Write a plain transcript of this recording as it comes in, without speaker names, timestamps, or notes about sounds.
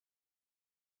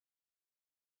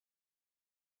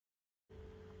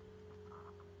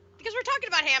because we're talking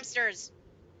about hamsters.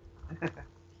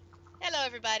 Hello,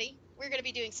 everybody. We're going to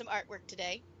be doing some artwork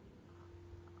today.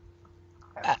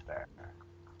 Hamster.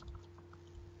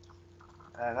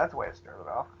 That's the way to start it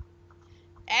off.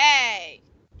 Hey,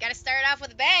 gotta start off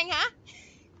with a bang, huh?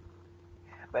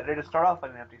 Better to start off on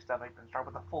an empty stomach than start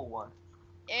with a full one.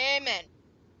 Amen.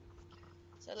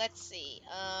 So let's see.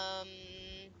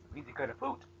 It means you could have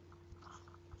poot.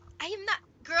 I am not.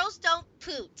 Girls don't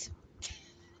poot.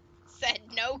 Said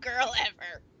no girl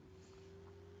ever.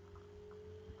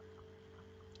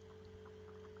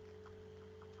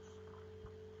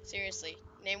 Seriously,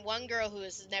 name one girl who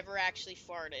has never actually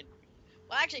farted.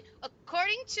 Well, actually,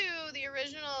 according to the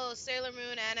original Sailor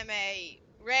Moon anime,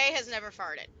 Rei has never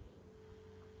farted.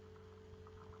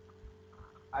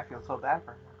 I feel so bad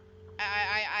for her.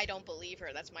 I don't believe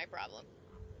her. That's my problem.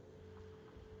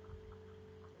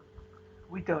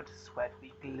 We don't sweat,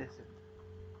 we glisten.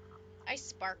 I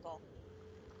sparkle.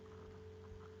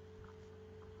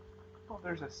 Well,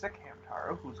 there's a sick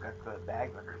Hamtaro who's got the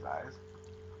bag under his eyes.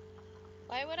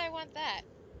 Why would I want that?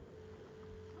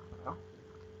 Oh.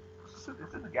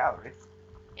 It's in the gallery.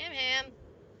 Ham.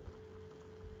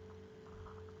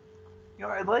 You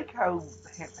know, I like how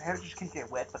hamsters can get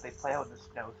wet, but they play out in the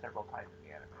snow several times in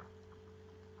the anime.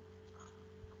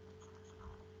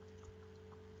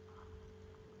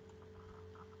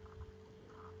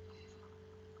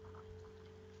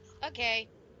 Okay,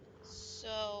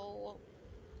 so...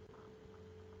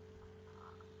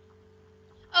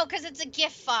 Oh, because it's a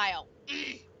GIF file.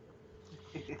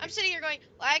 I'm sitting here going,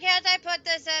 why can't I put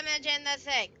this image in the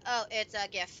thing? Oh, it's a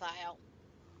GIF file.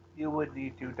 You would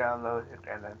need to download it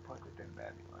and then put it in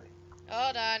manually.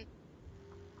 Hold on.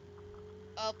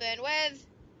 Open with...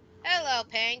 Hello,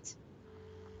 Paint.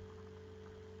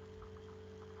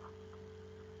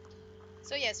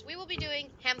 So yes, we will be doing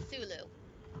Hamthulu.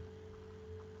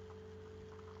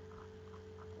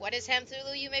 What is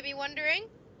Hamthulu, you may be wondering?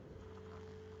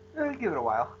 Give it a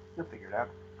while. You'll figure it out.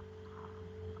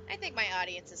 I think my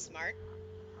audience is smart.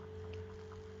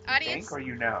 You think or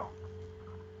you know?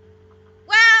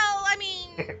 Well, I mean,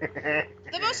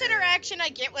 the most interaction I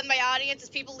get with my audience is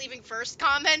people leaving first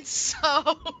comments, so...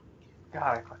 God,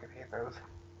 I fucking hate those.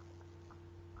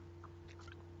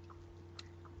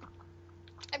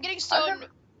 I'm getting so...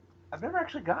 I've never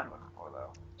actually gotten one before,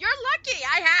 though. You're lucky,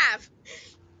 I have!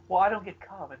 Well, I don't get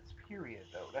comments, period,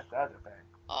 though. That's the other thing.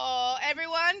 Oh,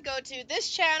 everyone, go to this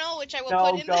channel, which I will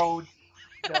No, put in don't.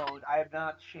 Don't. I am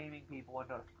not shaming people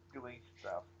into doing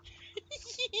stuff.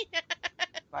 Yeah.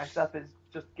 My stuff is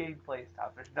just gameplay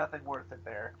stuff. There's nothing worth it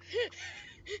there.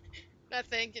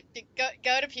 Nothing.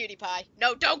 Go to PewDiePie.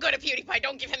 No, don't go to PewDiePie.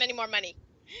 Don't give him any more money.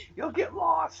 You'll get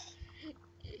lost.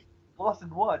 Lost in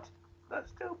what? The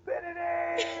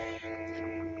stupidity!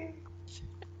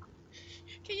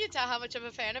 Can you tell how much of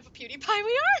a fan of a PewDiePie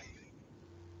we are?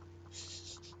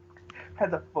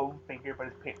 Has a foam finger,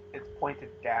 but it's pointed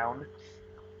down.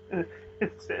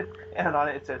 And on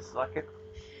it says "suck it."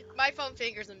 My foam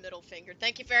finger's a middle finger.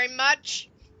 Thank you very much.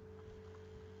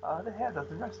 They had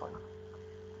those in wrestling.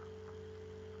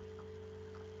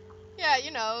 Yeah,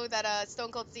 you know, that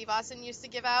Stone Cold Steve Austin used to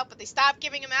give out, but they stopped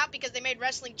giving them out because they made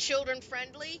wrestling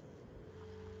children-friendly.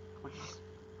 Which is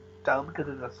dumb because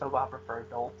it's a soap opera for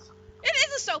adults. It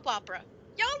is a soap opera.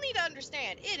 Y'all need to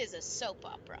understand, it is a soap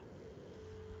opera.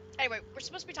 Anyway, we're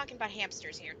supposed to be talking about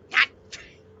hamsters here.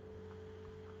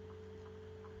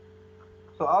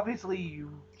 So obviously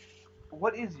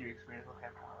what is your experience with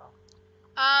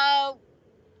Hamtaro?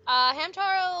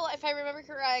 Hamtaro, if I remember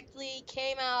correctly,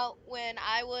 came out when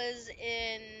I was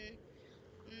in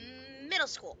middle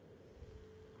school.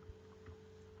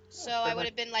 So I would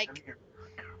have been like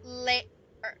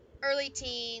early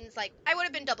teens, like I would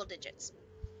have been double digits.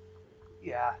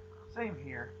 Yeah, same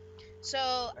here. So,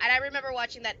 and I remember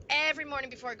watching that every morning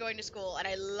before going to school, and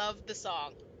I loved the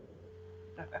song.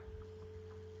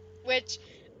 Which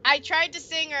I tried to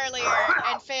sing earlier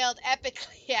and failed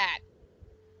epically at.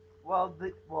 Well,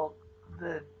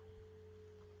 the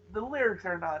lyrics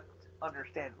are not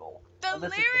understandable. The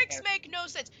lyrics make no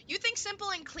sense. You think Simple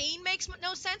and Clean makes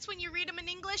no sense when you read them in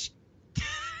English?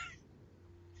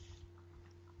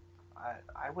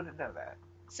 I wouldn't know that.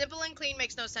 Simple and Clean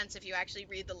makes no sense if you actually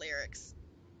read the lyrics.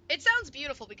 It sounds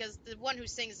beautiful because the one who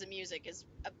sings the music is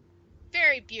a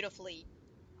very beautifully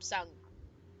sung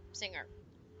singer.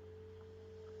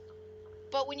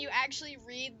 But when you actually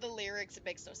read the lyrics, it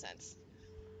makes no sense.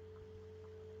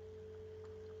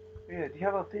 Yeah, do you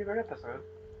have a favorite episode?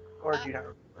 Or do you not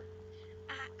remember?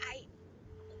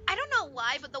 I don't know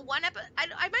why, but the one episode,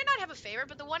 I might not have a favorite,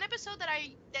 but the one episode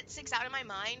that sticks out in my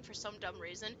mind for some dumb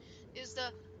reason is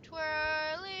the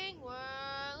Twirling,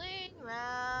 whirling,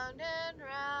 round and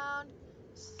round.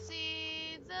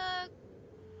 See the...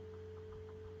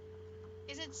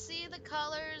 Is it see the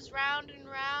colors round and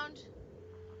round?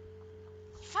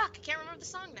 Fuck, I can't remember the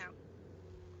song now.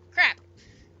 Crap.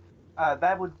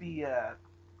 That would be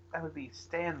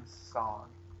Stan's song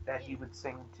that he would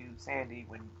sing to Sandy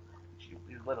when she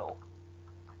was little,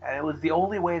 and it was the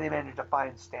only way they managed to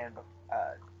find Stan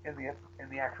in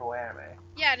the actual anime.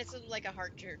 Yeah, and it's like a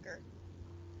heart jerker.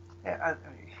 Yeah, I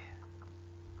mean,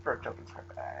 for a children's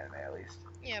anime at least.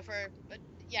 Yeah, for a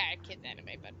kid's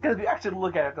anime, but Because if you actually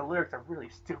look at it, the lyrics are really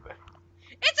stupid.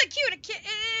 it's a cute kid.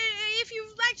 If you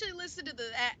actually listen to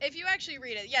if you actually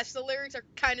read it, yes, the lyrics are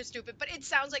kind of stupid, but it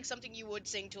sounds like something you would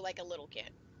sing to like a little kid.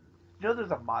 You know,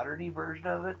 there's a modern version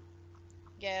of it.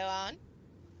 Go on.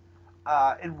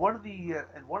 In one of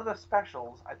the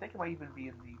specials, I think it might even be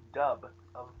in the dub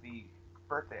of the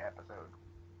birthday episode.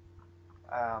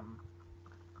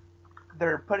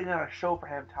 They're putting on a show for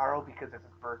Hamtaro because it's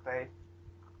his birthday,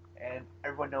 and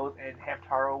everyone knows in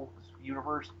Hamtaro's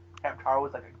universe, Hamtaro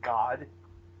is like a god.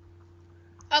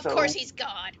 Of course, he's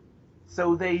God.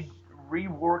 So they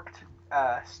reworked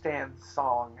Stan's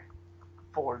song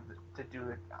to do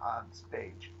it on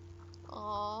stage.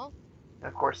 Aww. And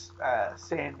of course,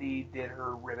 Sandy did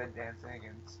her ribbon dancing,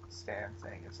 and Stan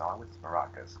sang a song with his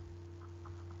maracas.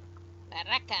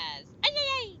 Maracas. Ay, ay,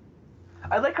 ay.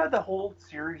 I like how the whole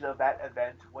series of that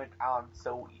event went on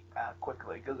so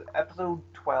quickly. Because episode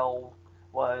 12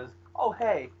 was, oh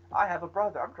hey, I have a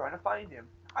brother. I'm trying to find him.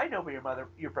 I know where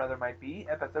your brother might be.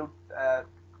 The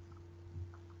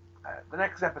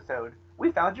next episode,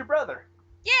 we found your brother.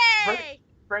 Yay!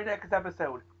 Very next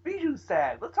episode, Biju's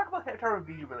sad. Let's talk about Hamtaro and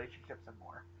Biju relationship some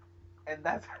more. And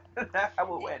that's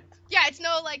how it went. Yeah, it's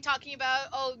no like talking about,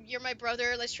 oh, you're my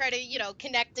brother. Let's try to,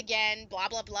 connect again. Blah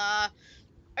blah blah.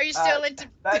 Are you still into?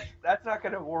 That's not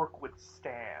gonna work with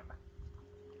Stan.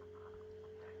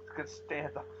 Because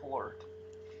Stan's a flirt,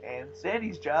 and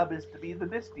Sandy's job is to be the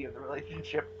Misty of the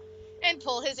relationship, And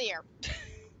pull his ear.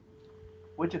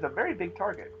 which is a very big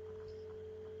target.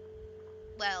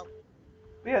 Well.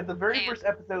 Yeah, the very first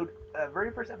episode,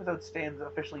 Stan's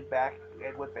officially back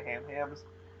and with the Hams.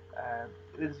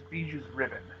 Is Biju's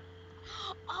ribbon.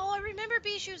 Oh, I remember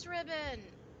Biju's ribbon.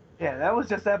 Yeah, that was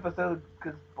just episode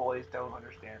because boys don't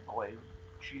understand boys.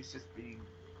 She's just being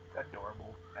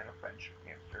adorable and a French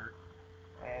hamster.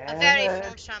 And, A very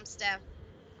French hamster.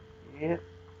 Yep.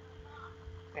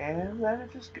 And then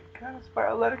it just kind of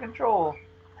spiraled out of control.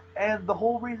 And the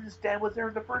whole reason Stan was there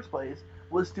in the first place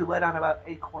was to let on about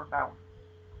Acorn Mountain.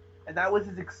 And that was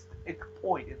his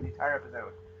point in the entire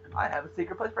episode. I have a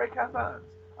secret place for Acorn Mountains.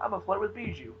 I'm a flirt with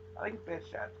Biju. I think it's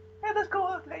best shot. Hey, let's go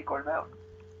out to Acorn Mountain.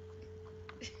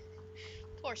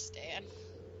 Poor Stan.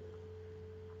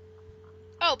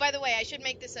 Oh, by the way, I should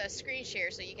make this a screen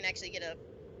share so you can actually get a...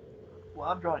 Well,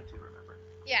 I'm drawing too, remember.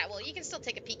 Yeah, well, you can still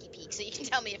take a peeky peek so you can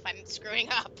tell me if I'm screwing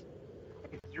up.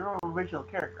 It's your original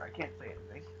character. I can't say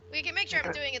anything. We can make sure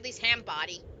I'm doing at least ham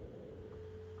body.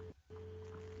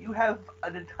 You have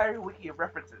an entire wiki of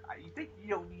references. You think you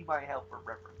don't need my help for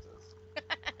references?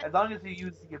 As long as you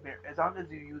use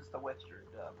the Western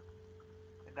dub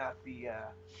and not the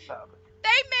sub. They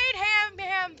made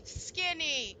Ham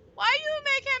skinny. Why do you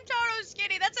make Hamtaro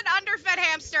skinny? That's an underfed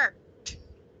hamster.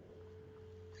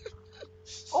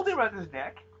 Only around his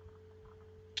neck.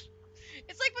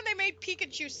 It's like when they made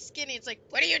Pikachu skinny. It's like,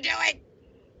 what are you doing?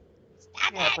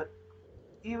 Stop it! But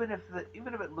even if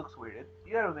it looks weird,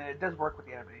 you gotta admit it does work with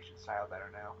the animation style better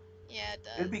now. Yeah, it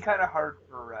does. It'd be kind of hard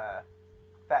for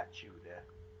Fat Chew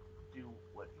to do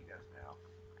what he does now.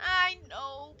 I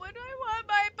know, but I want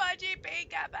my Pudgy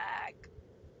Pika back.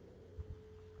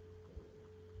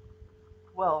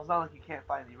 Well, it's not like you can't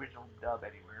find the original dub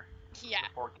anywhere. Yeah.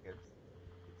 For kids.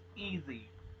 It's easy.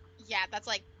 Yeah, that's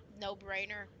like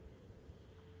no-brainer.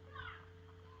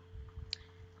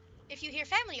 If you hear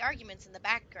family arguments in the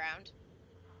background...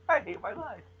 I hate my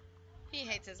life. He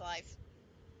hates his life.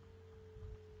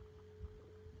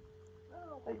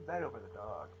 I'll take that over the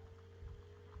dog.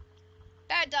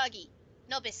 Bad doggy.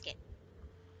 No biscuit.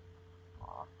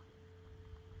 Aw.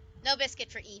 No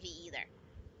biscuit for Evie either.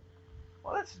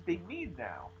 Well, that's just being mean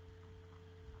now.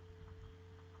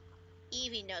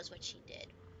 Evie knows what she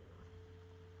did.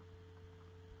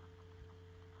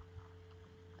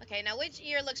 Okay, now which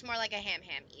ear looks more like a ham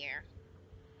ear?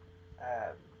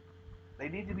 They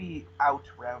need to be out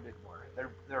rounded more.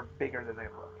 They're bigger than they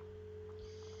look.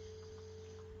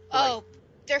 So Oh,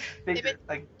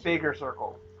 bigger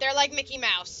circle. They're like Mickey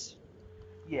Mouse.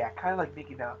 Yeah, kind of like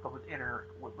Mickey Mouse, but with inner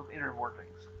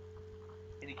workings,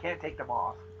 and you can't take them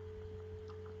off.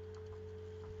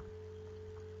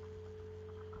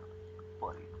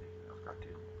 bloody in those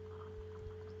cartoons.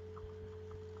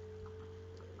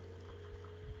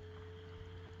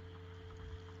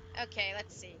 Okay,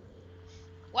 let's see.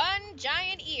 One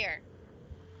giant ear.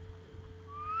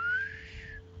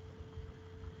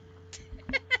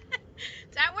 Does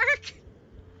that work?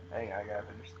 Hang on, I gotta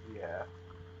finish the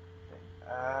thing.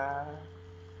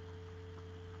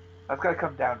 I've gotta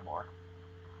come down more.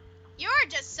 You're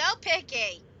just so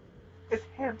picky. It's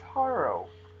Hamtaro.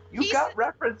 You He's got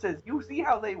references. You see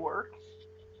how they work.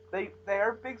 They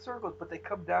are big circles, but they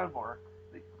come down more.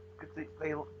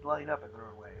 They line up in their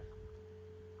own ways.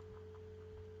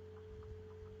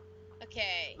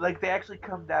 okay. Like they actually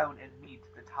come down and meet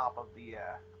the top of the.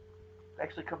 They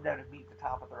actually come down and meet the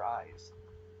top of their eyes.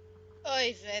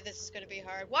 Oy vey, this is gonna be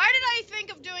hard. Why did I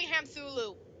think of doing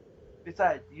Hamthulu?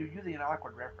 Besides, you're using an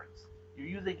awkward reference. You're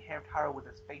using Hamtaro with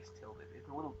his face tilted. It's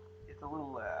a little.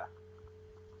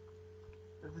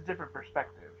 It's a different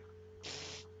perspective.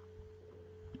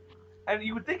 And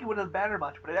you would think it wouldn't matter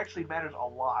much, but it actually matters a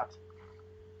lot.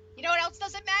 You know what else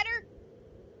doesn't matter?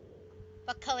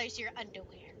 What color's your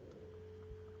underwear?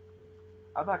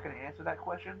 I'm not going to answer that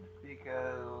question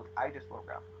because I just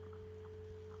woke up.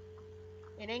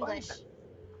 In English.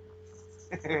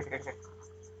 Oh,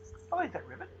 wait, is that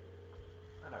ribbon?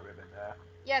 No, not ribbon.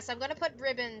 Yes, I'm gonna put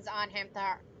ribbons on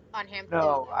Hamthulu.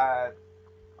 No, I'm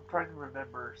trying to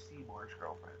remember Seymour's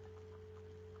girlfriend.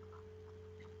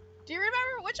 Do you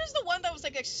remember which was the one that was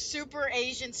like a super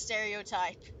Asian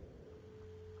stereotype?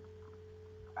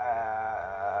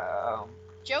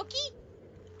 Jokey?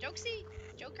 Jokesy?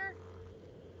 Joker?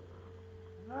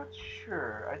 I'm not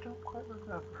sure. I don't quite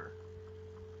remember.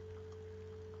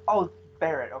 Oh,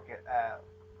 Barrett. Okay,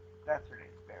 that's her name,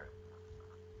 Barrett.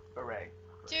 Beret.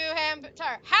 To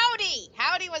Hamtar. Howdy!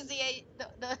 Howdy was the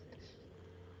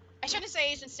I shouldn't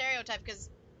say Asian stereotype because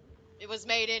it was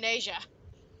made in Asia.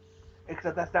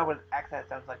 Except that's not what an accent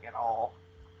sounds like at all.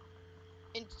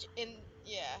 In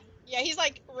yeah, he's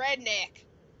like redneck.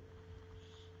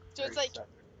 So it's like,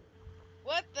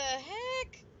 what the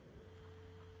heck?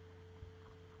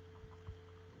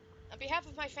 On behalf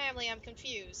of my family, I'm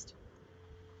confused.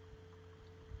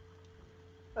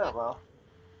 Oh well,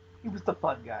 he was the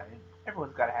fun guy.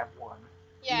 Everyone's got to have one.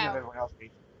 Yeah. Even if everyone else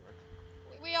hates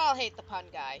it. We all hate the pun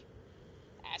guy.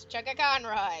 Ask Chugga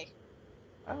Conroy.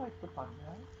 I like the fun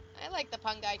guy. I like the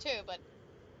pun guy too, but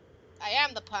I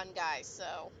am the pun guy,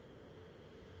 so.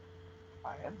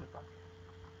 I am the fun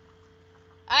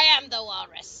guy. I am the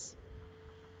walrus.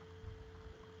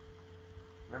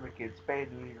 Remember, kids, spay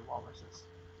and neuter your walruses.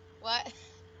 What?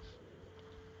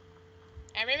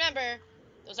 And remember,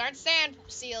 those aren't sand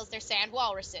seals, they're sand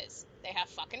walruses. They have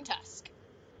fucking tusk.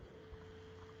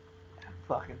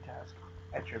 Fucking tusk.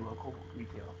 At your local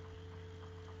retailer.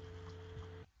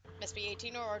 Must be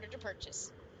 18 or older to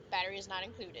purchase. Battery is not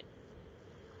included.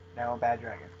 Now a bad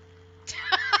dragon.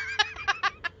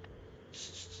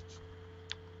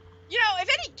 You know, if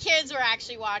any kids were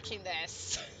actually watching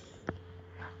this.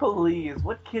 Please,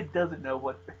 what kid doesn't know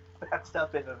what that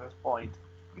stuff is at this point?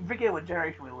 You forget what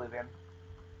generation we live in.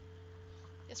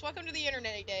 Yes, welcome to the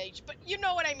internet age, but you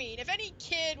know what I mean. If any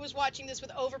kid was watching this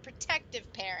with overprotective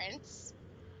parents.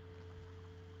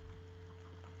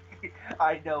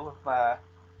 I know if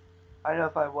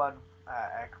I won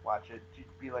watch it, she'd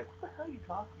be like, "What the hell are you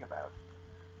talking about?"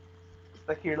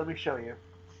 Like, here, let me show you.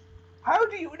 How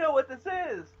do you know what this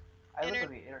is? I live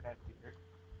on the internet here.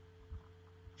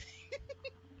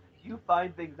 You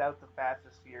find things out the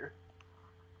fastest here.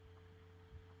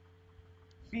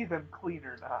 Be them clean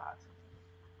or not.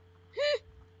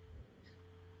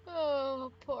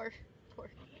 Oh, poor.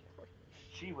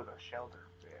 She was a sheltered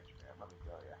bitch, man, let me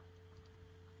tell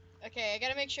you. Okay, I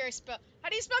gotta make sure I spell. How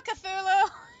do you spell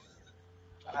Cthulhu?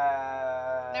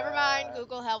 Never mind,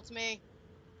 Google helped me.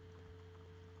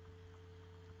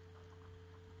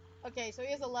 Okay, so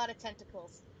he has a lot of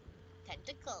tentacles.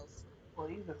 Tentacles. Well,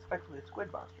 he's effectively a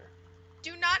squid monster.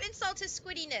 Do not insult his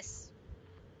squiddiness.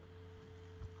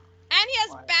 And he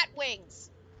has bat wings.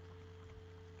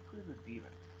 Who's a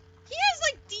demon? He has,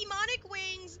 like, demonic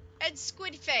wings and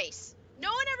squid face. No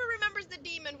one ever remembers the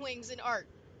demon wings in art.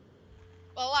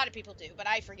 Well, a lot of people do, but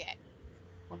I forget.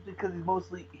 Well, because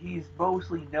he's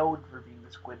mostly known for being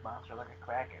the squid monster, like a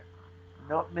kraken.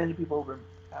 Not many people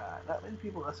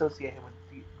associate him with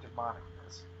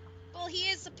demonicness. Well, he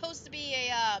is supposed to be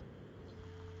a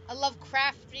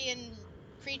Lovecraftian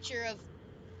creature of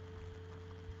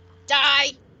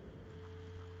die.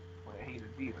 Well, he's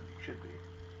a demon. He should be.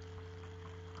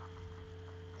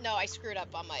 No, I screwed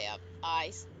up on my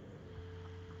eyes.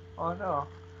 Oh no,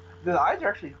 the eyes are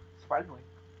actually surprisingly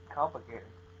complicated.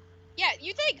 Yeah,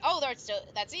 you think, oh,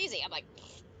 that's easy. I'm like,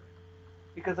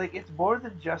 Because like it's more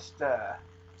than just A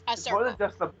it's more than circle.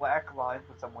 just the black lines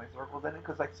with some white circles in it.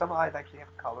 Because like some eyes actually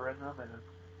have color in them, and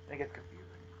it gets confusing.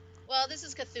 Well, this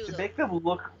is To Cthulhu. make them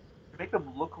look to make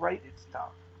them look right, it's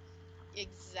tough.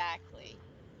 Exactly.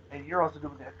 And you're also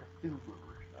doing a Cthulhu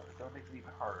version of it, so it makes it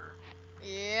even harder.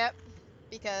 Yep.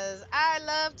 Because I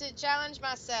love to challenge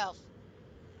myself.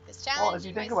 Because Well, if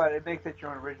you challenging my think about it, it makes it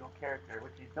your own original character,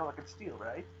 which you no one can steal,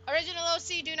 right? original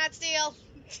OC, do not steal.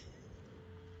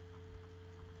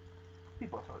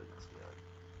 People are totally gonna steal it.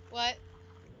 What?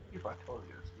 People are totally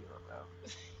gonna steal it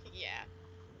though. Yeah.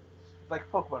 It's like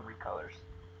Pokemon recolors.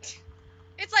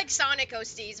 It's like Sonic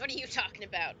OCs. What are you talking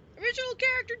about? Original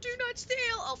character, do not steal.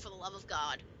 Oh, for the love of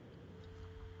God.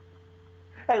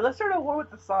 Hey, let's start a war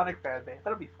with the Sonic fan base.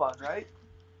 That'll be fun, right?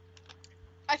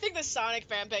 I think the Sonic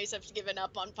fan base has given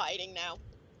up on fighting now.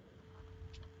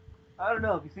 I don't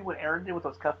know. Have you seen what Aaron did with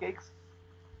those cupcakes?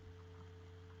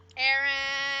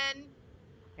 Aaron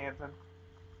Hanson,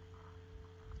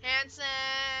 Hansen.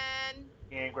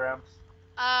 Gangrams.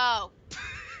 Oh.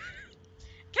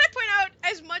 Can I point out,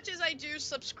 as much as I do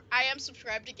I am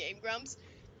subscribed to Game Grumps,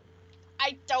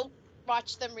 I don't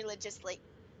watch them religiously.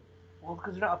 Well,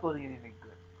 because they're not uploading anything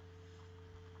good.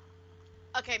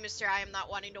 Okay, mister, I am not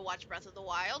wanting to watch Breath of the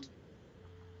Wild.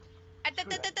 Screw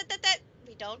that.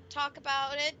 We don't talk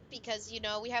about it because,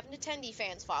 we have Nintendo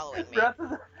fans following me.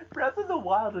 Breath of the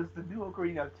Wild is the new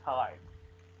Ocarina of Time.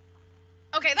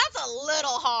 Okay, that's a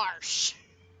little harsh.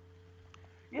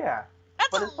 Yeah, That's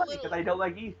but a it's funny little. because I don't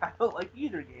like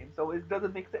either game, so it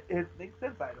doesn't make sense. It makes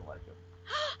sense I don't like them.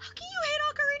 How can you hate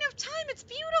Ocarina of Time? It's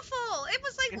beautiful. It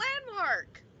was like It's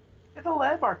landmark. it's a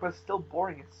landmark, but it's still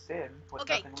boring as sin. With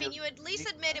Okay, nothing can really you at least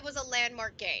unique admit it was a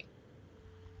landmark game?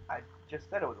 I just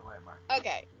said it was a landmark.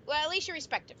 Okay, well, at least you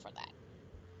respect it for that.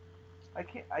 I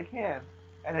can,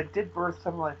 and it did birth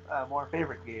some of my more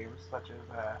favorite games, such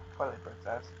as Twilight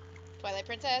Princess. Twilight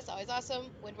Princess, always awesome.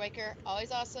 Wind Waker,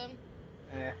 always awesome.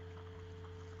 Eh.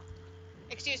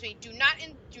 Excuse me, do not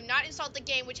insult the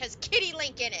game which has Kitty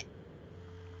Link in it.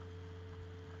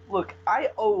 Look, I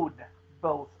own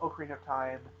both Ocarina of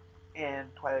Time and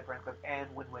Twilight Princess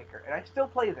and Wind Waker, and I still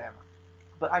play them,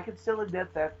 but I can still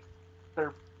admit that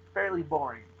they're fairly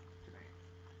boring to me.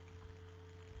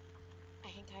 I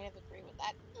can kind of agree with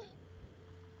that.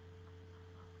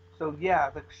 So yeah,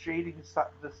 the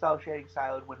cell shading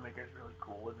style in Wind Waker is really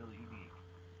cool and really unique.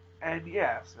 And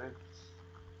yes, it's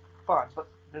fun, but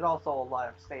there's also a lot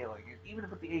of sailing. And even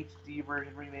with the HD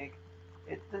version remake,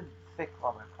 it didn't fix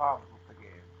all my problems with the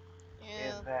game. In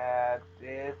Yeah, that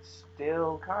it's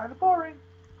still kind of boring.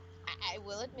 I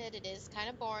will admit it is kind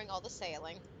of boring, all the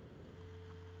sailing.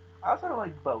 I also don't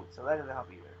like boats, so that doesn't help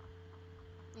either.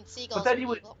 And But seagulls are then you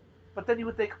would, evil. but then you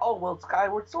would think, oh well, it's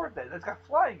Skyward Sword then. It's got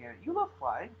flying in it. You love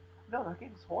flying. No, that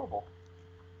game is horrible.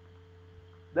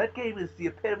 That game is the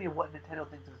epitome of what Nintendo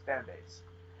thinks of its fan base.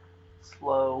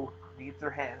 Slow, needs their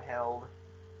handheld,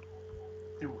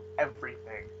 do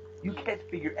everything. You can't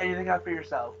figure anything out for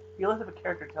yourself. You let have a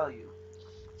character tell you.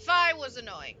 Fi was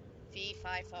annoying. Fee,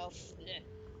 fi, fo,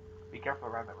 Be careful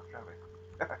around that with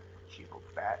traffic. She will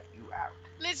bat you out.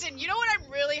 Listen, you know what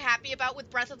I'm really happy about with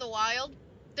Breath of the Wild?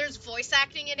 There's voice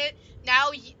acting in it. Now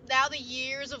the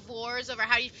years of wars over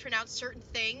how you pronounce certain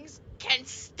things can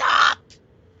stop.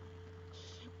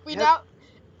 We Yep, now,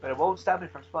 but it won't stop me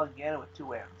from spelling Ganon with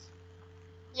two N's,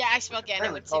 yeah, I which spell Ganon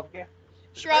apparently with two. called Ganon.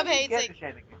 Which Shrub apparently hates Ganon it.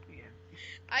 Shannon can be in.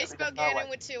 I Apparently spell does not Ganon like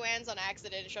with it. two N's on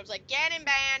accident, and Shrub's like, Ganon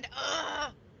band.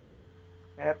 Ugh.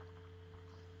 Yep.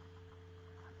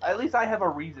 At Oh, least I have a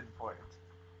reason for it.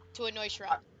 to annoy I,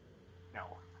 Shrub. no,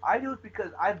 I do it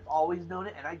because I've always known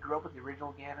it, and I grew up with the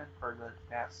original Ganon for the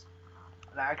NES.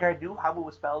 And I kind of knew how it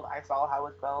was spelled. I saw how it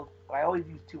was spelled, but I always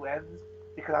used two N's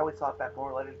because I always thought that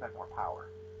more letters meant more power.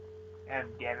 And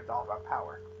Ganon's all about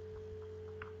power,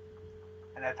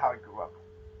 and that's how I grew up.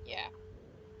 Yeah.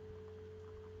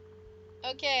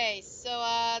 Okay, so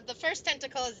the first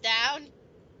tentacle is down.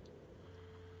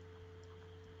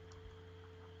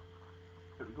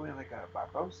 So we're going like a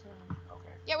Barbosa?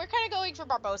 Okay. Yeah, we're kind of going for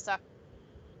Barbosa.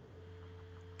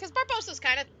 Because Barbosa's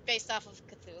kind of based off of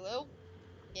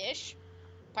Cthulhu-ish.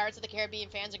 Pirates of the Caribbean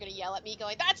fans are going to yell at me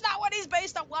going, that's not what he's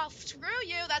based on. Well, screw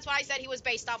you. That's what I said he was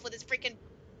based off with his freaking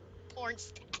porn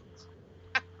stats.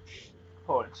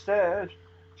 Porn says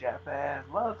Japan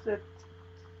loves it.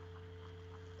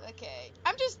 Okay.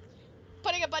 I'm just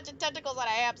putting a bunch of tentacles on a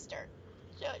hamster.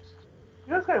 Shush.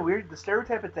 You know what's kind of weird? The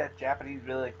stereotype is that Japanese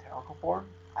really like tentacle porn.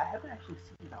 I haven't actually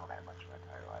seen all that much in my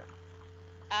entire life.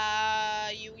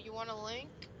 You want a link?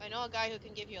 I know a guy who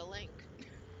can give you a link.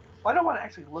 Well, I don't want to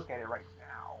actually look at it right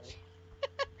now.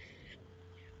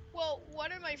 Well,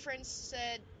 one of my friends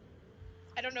said,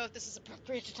 I don't know if this is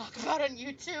appropriate to talk about on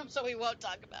YouTube, so we won't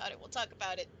talk about it. We'll talk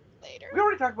about it later. We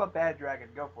already talked about Bad Dragon.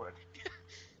 Go for it.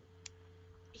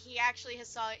 He actually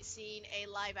has seen a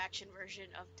live-action version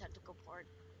of tentacle porn.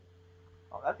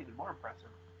 Oh, that's even more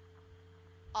impressive.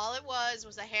 All it was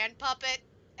a hand puppet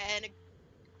and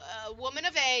a woman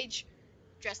of age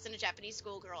dressed in a Japanese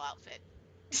schoolgirl outfit.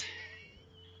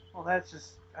 Well, that's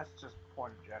just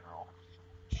porn in general.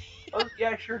 Oh,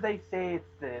 yeah, sure, they say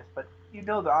it's this, but you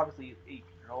know they're obviously 18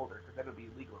 or older, because that would be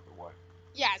illegal if it was.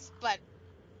 Yes, but...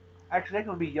 Actually, that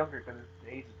could be younger, because the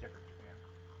age is different in Japan.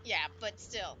 Yeah, but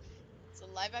still. It's a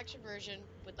live-action version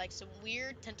with, like, some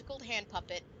weird tentacled hand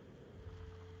puppet.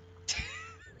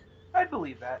 I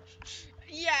believe that.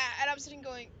 Yeah, and I'm sitting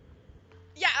going...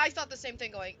 Yeah, I thought the same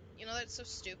thing going, you know, that's so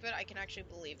stupid, I can actually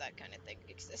believe that kind of thing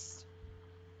exists.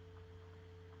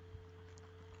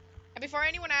 And before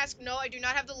anyone asks, no, I do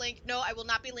not have the link. No, I will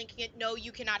not be linking it. No,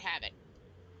 you cannot have it.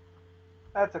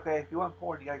 That's okay. If you want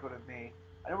porn, you gotta go to me.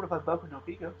 I don't want to play Boku no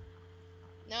Pico.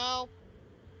 No.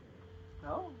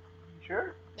 No? You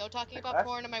sure? No talking Like about last...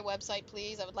 porn on my website,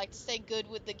 please. I would like to stay good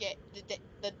with the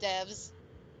devs.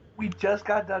 We just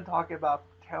got done talking about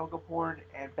tentacle porn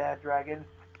and Bad Dragon,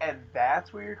 and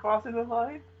that's where you're crossing the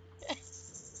line?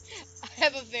 I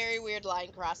have a very weird line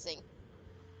crossing.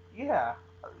 Yeah.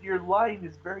 Your line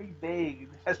is very vague and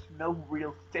has no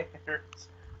real standards.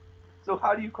 So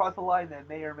how do you cross a line that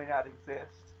may or may not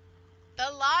exist?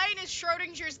 The line is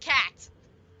Schrodinger's cat.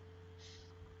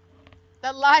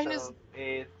 The line is... So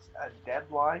it's a dead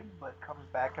line, but comes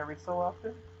back every so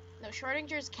often? No,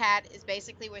 Schrodinger's cat is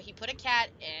basically where he put a cat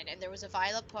in, and there was a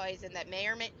vial of poison that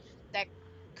that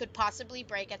could possibly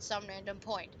break at some random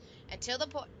point. Until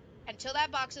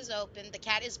that box is open, the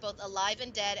cat is both alive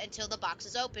and dead until the box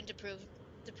is open to prove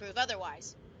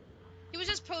otherwise. He was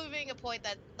just proving a point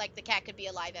that, like, the cat could be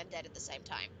alive and dead at the same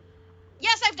time.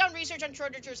 Yes, I've done research on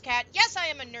Schrodinger's cat. Yes, I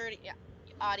am a nerd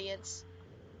audience.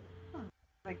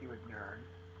 Make you a nerd.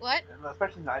 What?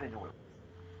 Especially since I didn't know what it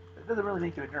was. It doesn't really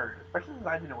make you a nerd, especially since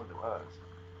I didn't know what it was.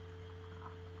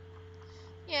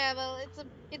 Yeah, well,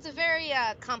 it's a very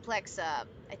complex, I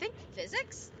think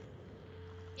physics?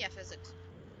 Yeah, physics.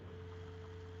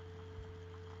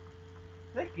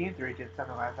 I think Game Theory did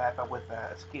something like that, but with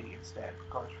a skitty instead,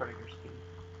 called Schrodinger's skitty.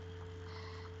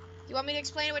 You want me to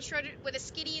explain with a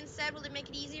skitty instead? Will it make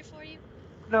it easier for you?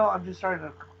 No, I'm just starting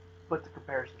to put the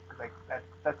comparisons, because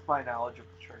that's my knowledge of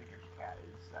Schrodinger's cat,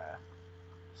 is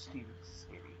Steven's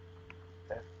skitty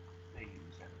that they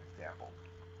use as an example.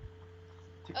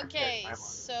 Okay,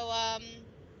 so,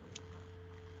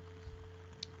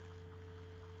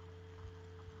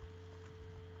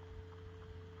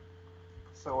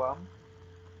 So,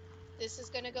 this is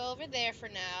gonna go over there for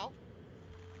now.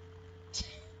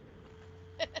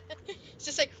 It's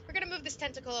just like, we're gonna move this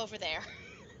tentacle over there.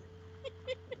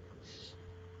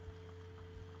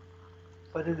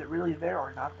 but is it really there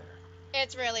or not there?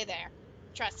 It's really there.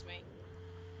 Trust me.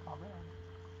 Oh, man.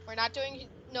 We're not doing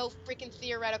no freaking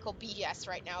theoretical BS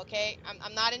right now, okay?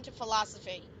 I'm not into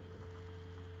philosophy.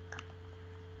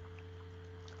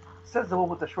 Says the one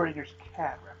with the Schrodinger's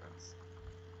cat reference.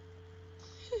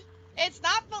 It's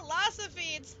not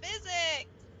philosophy, it's physics!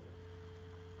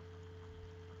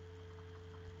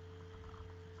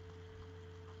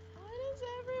 Why does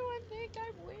everyone think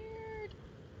I'm weird?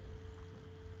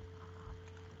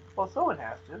 Well, someone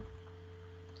has to.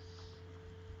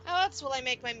 How else will I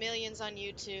make my millions on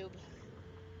YouTube?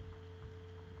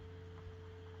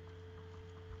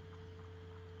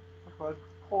 About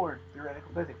porn,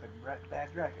 theoretical physics, and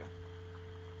Bad Dragon.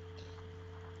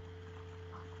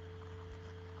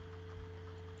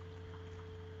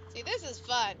 See, this is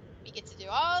fun. We get to do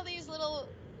all these little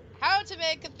how to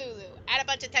make Cthulhu. Add a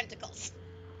bunch of tentacles.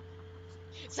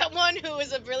 Someone who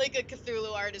is a really good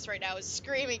Cthulhu artist right now is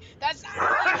screaming, "That's not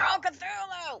how you draw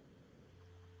Cthulhu!"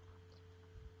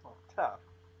 Well, tough.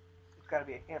 It's gotta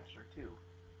be a hamster, too.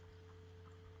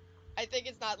 I think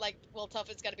it's not like, well, tough,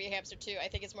 it's gotta be a hamster too. I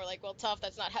think it's more like, well, tough,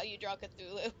 that's not how you draw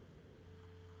Cthulhu.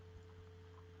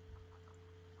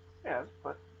 Yes,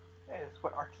 but hey, it's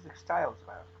what artistic style is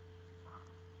about.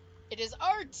 It is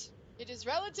art! It is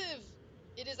relative!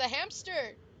 It is a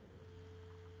hamster!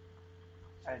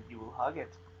 And you will hug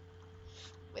it.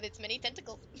 With its many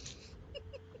tentacles.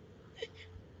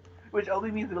 Which only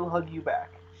means it'll hug you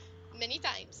back. Many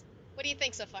times. What do you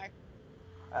think so far?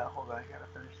 Hold on, I gotta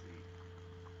finish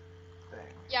the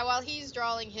thing. Yeah, while he's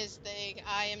drawing his thing,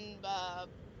 I am,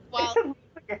 while... It looks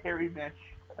like a hairy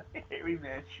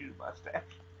Manchu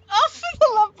mustache. Oh, for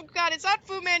the love of God, it's not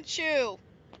Fu Manchu!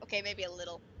 Okay, maybe a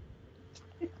little.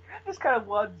 Just kind of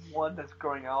one that's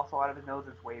growing also out of his nose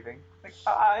is waving. Like,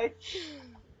 hi!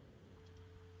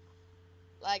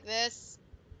 Like this.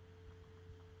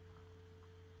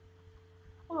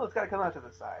 Well, it's got to come out to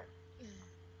the side.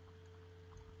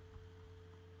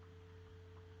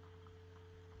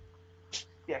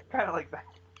 Yeah, kind of like that.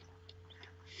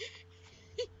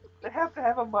 They have to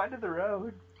have a mind of their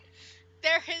own.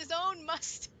 They're his own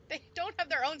They don't have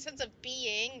their own sense of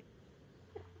being.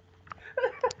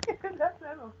 They have to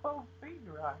have a full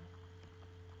finger on it.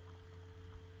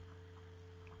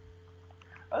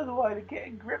 Otherwise, it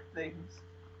can't grip things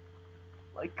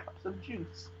like cups of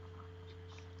juice.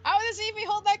 How does he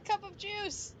hold that cup of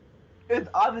juice? It's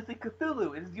obviously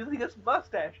Cthulhu is using his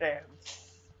mustache hands.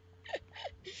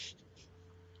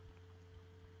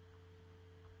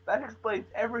 That explains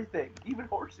everything, even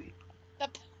Horsey. The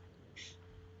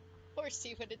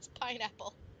horsey, but it's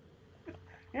pineapple.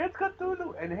 Yeah, it's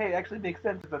Cthulhu, and hey, it actually makes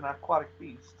sense. It's an aquatic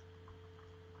beast.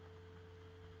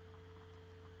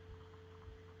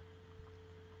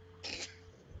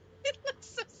 It looks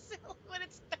so silly when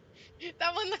it's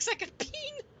that one looks like a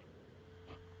peen.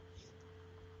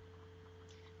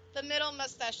 The middle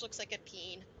mustache looks like a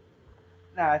peen.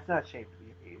 Nah, it's not shaped to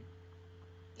be a peen.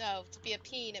 No, to be a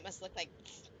peen, it must look like.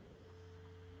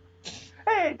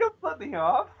 Hey, don't flip me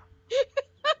off.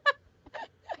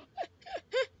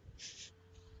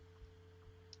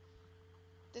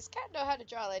 Does Cat know how to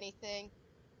draw anything?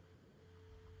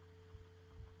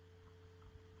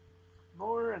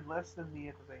 More and less than me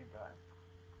at the same time.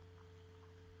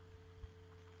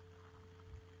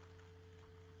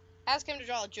 Ask him to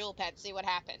draw a jewel pet, see what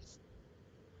happens.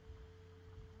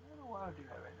 I don't want to do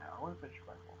that right now. I want to finish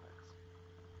my full mix.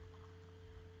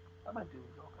 I might do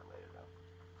a jewel pet later, though.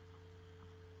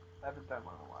 I haven't done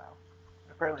one in a while.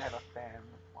 I apparently have a fan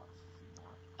that wants to see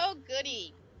more. Oh,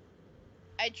 goody.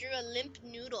 I drew a limp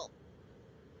noodle.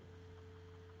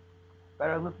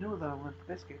 Better limp noodle than a limp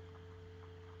biscuit.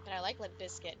 But I like Limp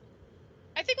Biscuit.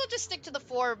 I think we'll just stick to the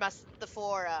four.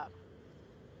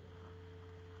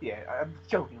 Yeah, I'm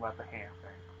joking about the hand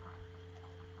thing.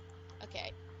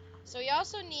 Okay. So he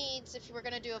also needs, if we're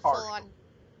gonna do a Partial. full-on...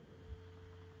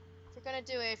 If we're gonna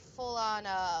do a full-on,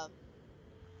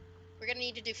 we're gonna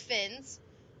need to do fins.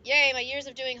 Yay, my years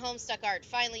of doing Homestuck art,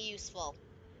 finally useful.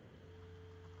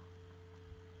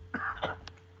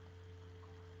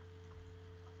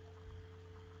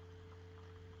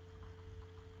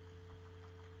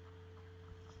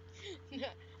 I'm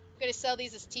gonna sell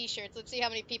these as t-shirts. Let's see how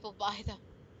many people buy them.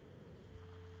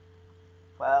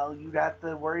 Well, you got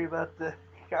to worry about the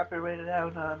copyrighted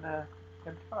out on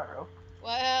Hamtaro.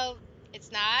 Well,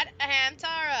 it's not a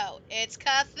Hamtaro. It's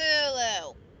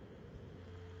Cthulhu.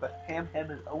 But Ham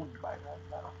is owned by that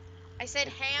now. I said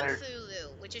It's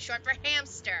Hamthulu, which is short for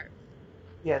hamster.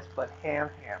 Yes, but Ham.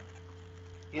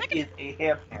 It is a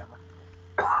ham.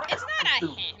 It's not a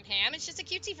ham. It's just a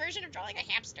cutesy version of drawing a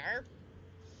hamster.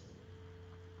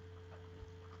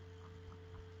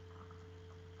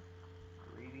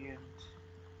 Gradient.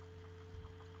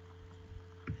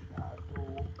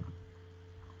 Cuddle.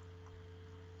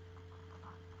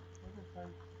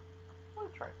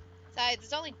 Let's try. Besides,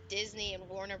 it's only Disney and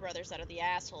Warner Brothers that are the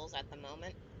assholes at the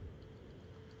moment.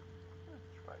 Let's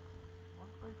try. What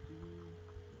if I do?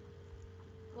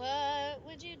 What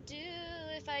would you do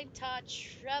if I taught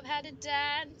Shrub how to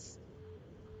dance?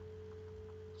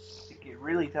 You get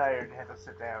really tired and have to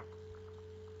sit down.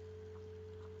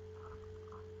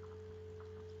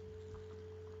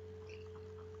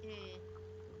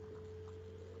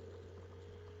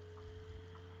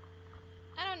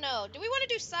 I don't know. Do we want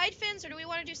to do side fins or do we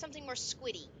want to do something more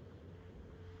squiddy?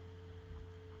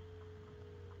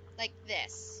 Like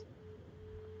this.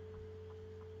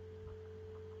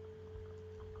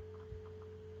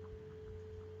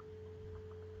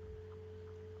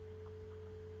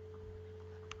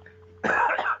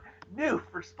 New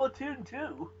for Splatoon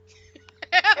 2.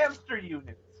 Hamster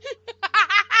units.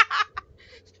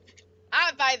 I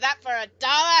would buy that for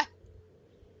 $1.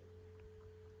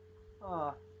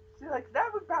 See, like,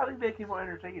 that would probably make it more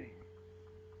entertaining.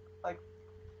 Like,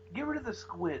 get rid of the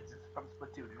squids from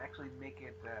Splatoon and actually make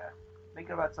it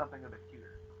about something a bit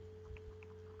cuter.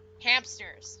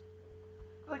 Hamsters.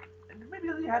 Like, maybe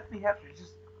it doesn't have to be hamsters,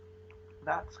 just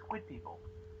not squid people.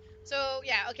 So,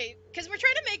 yeah, okay. Because we're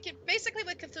trying to make it, basically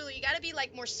with Cthulhu, you gotta be,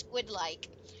 like, more squid-like.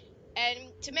 And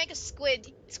to make a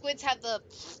squid, squids have the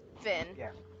fin. Yeah.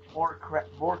 More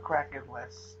crack and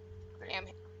less ham.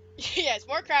 Yes,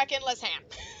 more Kraken, less ham.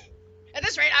 At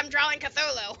this rate, I'm drawing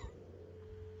Cthulhu.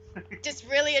 Just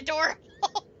really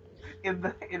adorable. in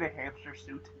a hamster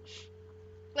suit.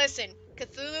 Listen,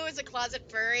 Cthulhu is a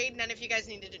closet furry. None of you guys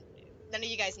knew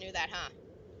that, huh?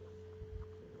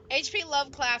 HP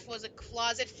Lovecraft was a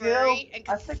closet You know, furry, and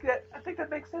I think that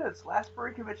makes sense. Last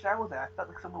furry convention I was at, I felt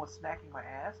like someone was smacking my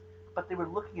ass, but they were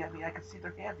looking at me. I could see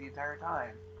their hands the entire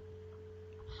time.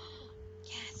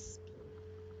 yes.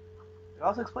 It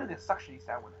also explained the suction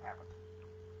sound when it happened.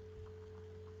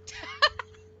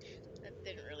 That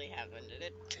didn't really happen, did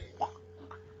it?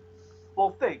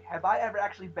 Well, think. Have I ever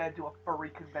actually been to a furry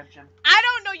convention? I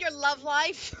don't know your love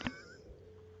life.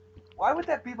 Why would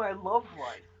that be my love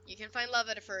life? You can find love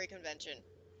at a furry convention.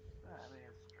 I mean,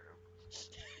 it's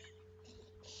true.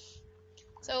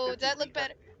 So, does that look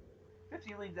better?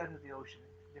 50 leagues under the ocean,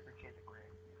 different shades of gray,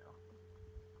 you know.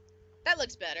 That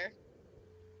looks better.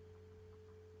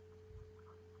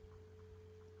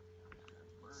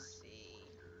 Let's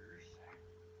see.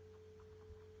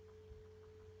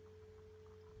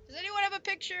 Does anyone have a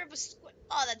picture of a squid?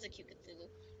 Oh, that's a cute Cthulhu.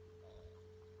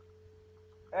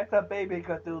 That's a baby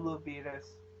Cthulhu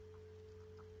Venus.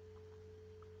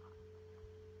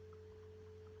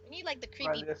 We need, like, the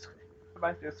creepy...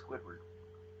 Reminds me of Squidward.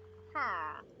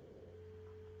 Huh.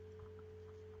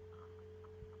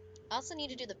 I also need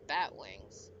to do the bat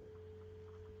wings.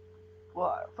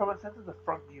 Well, from a sense of the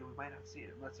front view, we might not see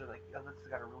it unless it's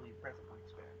got a really impressive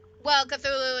wingspan. Well,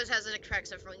 Cthulhu has an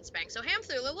impressive wingspan, so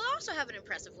Hamthulu will also have an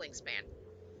impressive wingspan.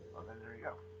 Well, then there you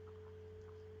go.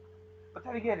 But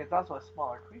then again, it's also a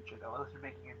smaller creature, though, unless you're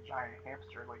making a giant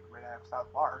hamster like right out of South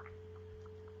Park.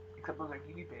 Except those are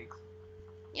guinea pigs.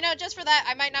 You know, just for that,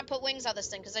 I might not put wings on this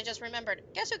thing, because I just remembered.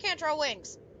 Guess who can't draw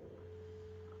wings?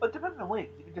 But depending on the wings,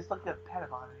 you can just look at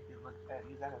Patamon and you can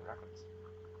use that as a reference.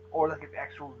 Or like an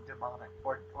actual demonic,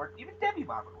 or even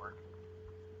Devimon would work.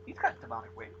 He's got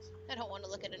demonic wings. I don't want to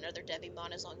look at another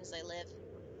Devimon as long as I live.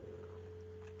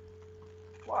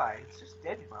 Why? It's just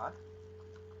Devimon.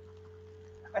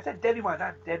 I said Devimon,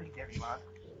 not Devimon.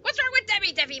 What's wrong with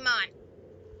Devimon?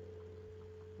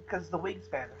 Because the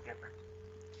wingspan are different.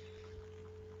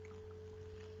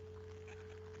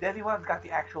 Devimon's got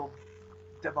the actual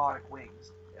demonic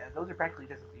wings, and those are practically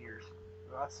just his ears.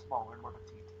 They're a lot smaller and more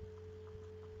petite.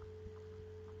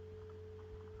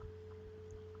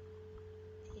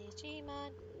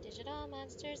 Digimon, digital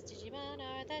monsters, Digimon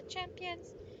are the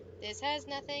champions. This has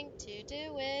nothing to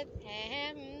do with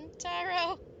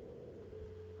Hamtaro.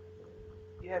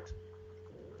 Yet.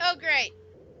 Oh, great.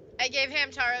 I gave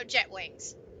Hamtaro jet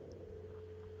wings.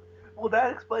 Well,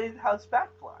 that explains how Spat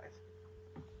flies.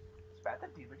 Spat the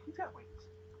demon, he's got wings.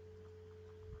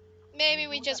 Maybe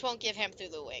we just won't give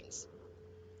Hamthulu wings.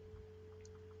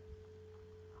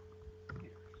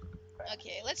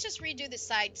 Okay, let's just redo the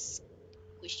side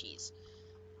squishies.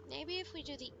 Maybe if we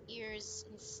do the ears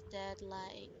instead,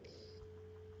 like...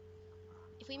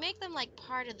 if we make them, like,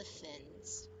 part of the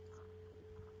fins.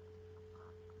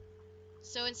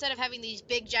 So instead of having these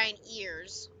big, giant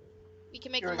ears, we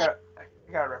can make them, like...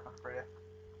 I got a reference for you.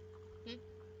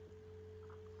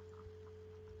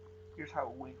 Here's how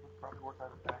a wing would probably work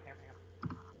out of that ham.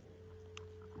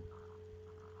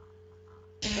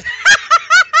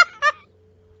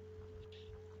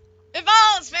 If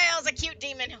all else fails, a cute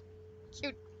demon.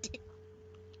 Cute demon.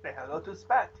 Say hello to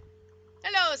Spat.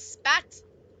 Hello, Spat.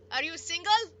 Are you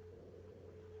single?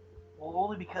 Well,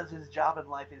 only because his job in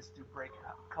life is to break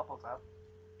couples up.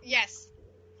 Yes.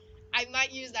 I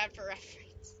might use that for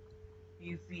reference.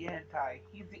 He's the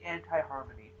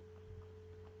anti-Harmony.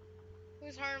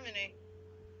 Who's Harmony?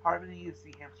 Harmony is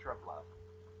the hamster of love.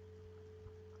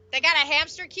 They got a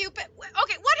hamster cupid?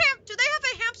 Okay, do they have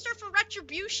a hamster for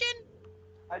retribution?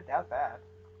 I doubt that.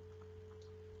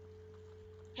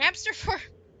 Hamster for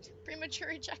premature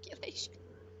ejaculation.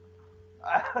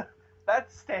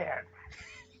 That's Stan.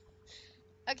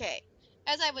 Okay,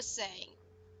 as I was saying,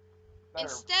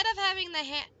 instead of having the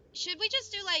should we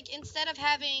just do, like, instead of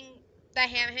having the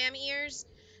ham ears,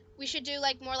 we should do,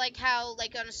 like, more like how,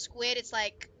 like, on a squid, it's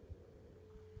like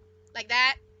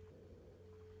that?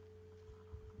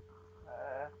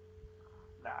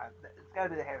 Nah, it's gotta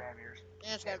be the ham ears.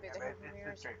 Yeah, it's gotta be the ham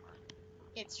ears. It's trademark.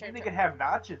 It's Maybe trademark. they can have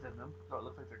notches in them, so it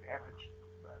looks like they're damaged.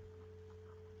 But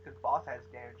because Boss has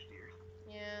damaged ears.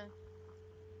 Yeah.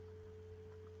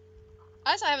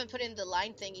 I also haven't put in the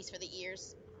line thingies for the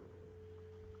ears.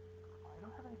 I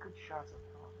don't have any good shots of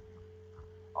Harmony.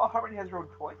 Oh, Harmony has her own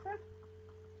toy set?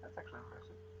 That's actually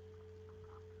impressive.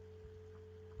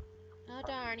 Oh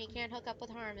darn, he can't hook up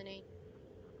with Harmony.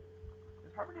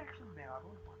 Is Harmony actually male? I've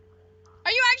always wondered that.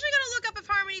 Are you actually gonna look up if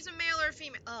Harmony's a male or a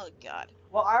female? Oh god.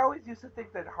 Well, I always used to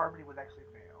think that Harmony was actually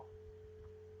male.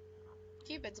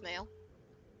 Cupid's male.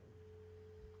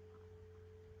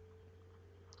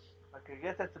 Okay, I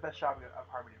guess that's the best shot of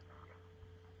Harmony.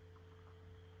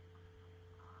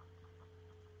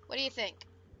 What do you think?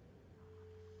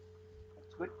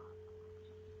 That's good.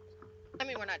 I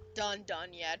mean, we're not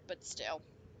done yet, but still.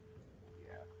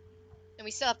 Yeah. And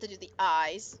we still have to do the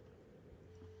eyes.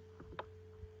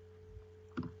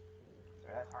 So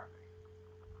that's harmony.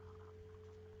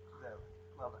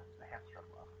 The hamster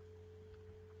love.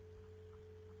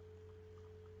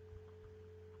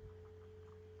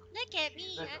 Look at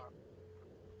me.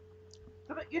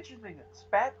 The interesting thing is,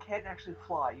 Spat can't actually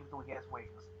fly, even though he has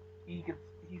wings. He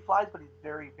flies, but he's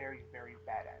very, very, very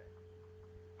bad at it.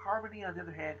 Harmony, on the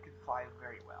other hand, can fly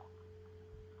very well.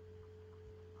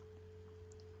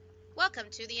 Welcome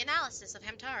to the analysis of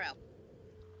Hamtaro.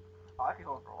 Oh, I could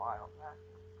go on for a while.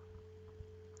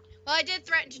 Well, I did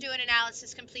threaten to do an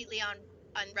analysis completely on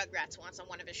Rugrats once on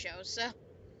one of his shows, so.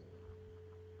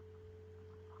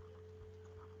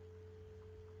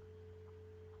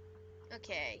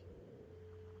 Okay.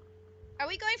 Are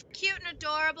we going for cute and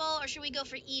adorable, or should we go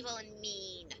for evil and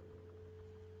mean?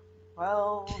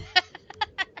 Well,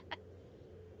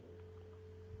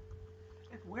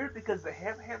 it's weird because the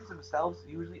hams themselves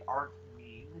usually aren't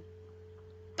mean.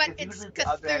 But It's it's usually the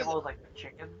other Cthulhu. animals, like the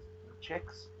chickens, the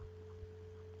chicks,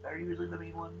 that are usually the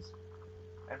mean ones.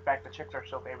 In fact, the chicks are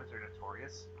so famous they're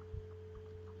notorious.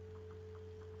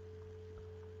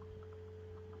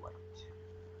 Light.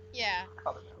 Yeah.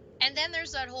 Color them. And then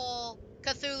there's that whole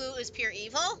Cthulhu is pure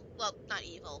evil. Well, not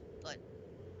evil, but...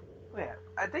 Yeah,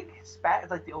 I think Spat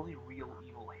is like the only real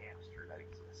evil hamster that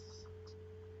exists.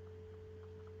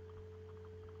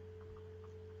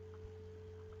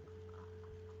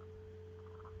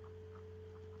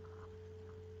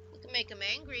 You can make him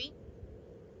angry.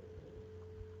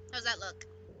 How's that look?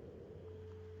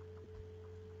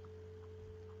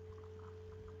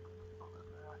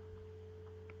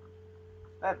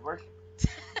 That'd work.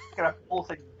 Get a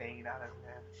pulsing vein out of him,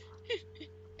 man.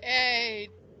 Hey,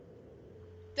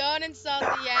 don't insult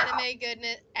the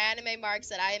anime marks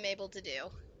that I am able to do.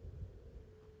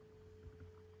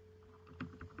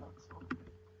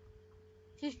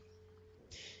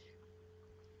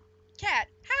 Kat,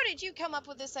 how did you come up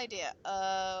with this idea?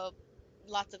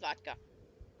 Lots of vodka.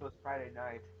 It was Friday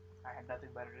night. I had nothing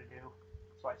better to do.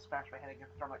 So I smashed my head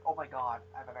against the door. I'm like, oh my god,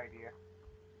 I have an idea.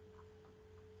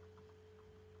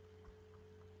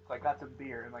 So I got some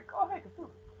beer and like, oh hey, Cthulhu.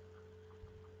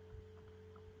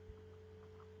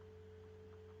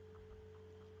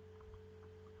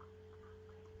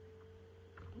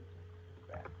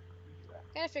 Bad.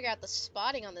 Gotta figure out the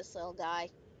spotting on this little guy.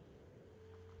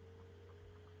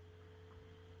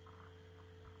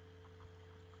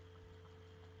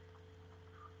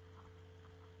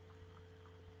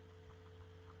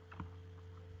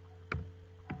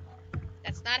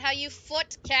 That's not how you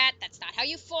foot, Cat. That's not how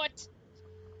you foot.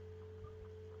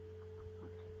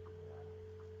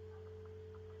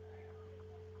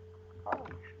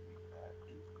 Probably should be that.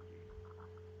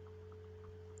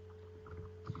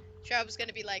 Traub's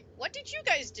gonna be like, what did you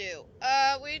guys do?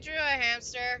 We drew a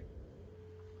hamster.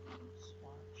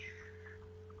 Swatch.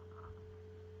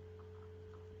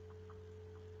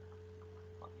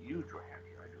 Well, you drew a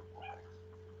hamster. I drew a vortex.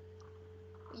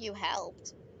 You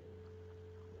helped.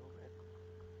 A little bit.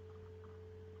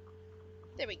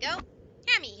 There we go.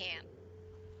 Hammy ham.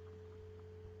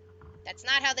 That's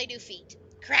not how they do feet.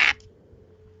 Crap!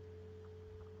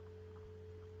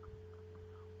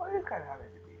 Well, it is kind of how they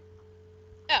do these.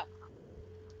 Oh.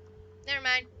 Never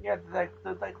mind. Yeah, they're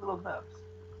like little nubs.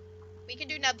 We can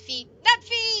do nub feet. Nub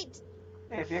feet!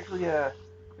 Yeah, if you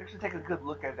actually take a good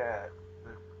look at the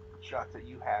shots that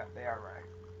you have, they are right.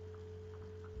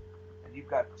 And you've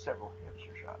got several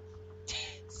hamster shots.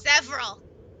 Several.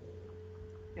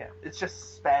 Yeah, it's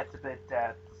just Spat's a bit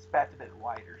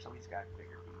wider, so he's got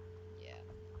bigger feet.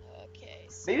 Yeah. Okay.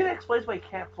 So... Maybe that explains why he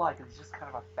can't fly, because he's just kind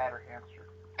of a fatter hamster.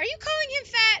 Are you calling him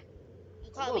fat?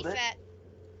 You call me bit. fat.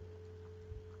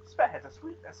 Spat has a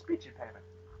speech impediment.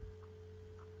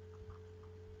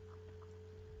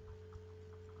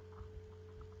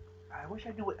 I wish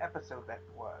I knew what episode that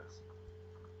was.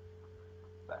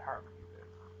 That Harmony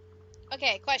did.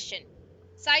 Okay, question.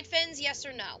 Side fins, yes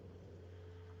or no?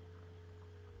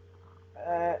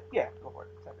 Yeah, go for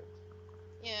it. 7.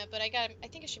 Yeah, but I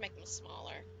think I should make them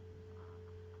smaller.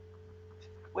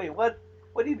 Wait, what?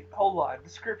 What do you mean? Hold on.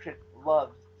 Description: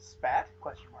 loves Spat?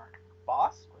 Question mark.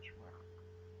 Boss? Question mark.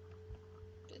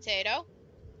 Potato?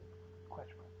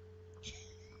 Question mark.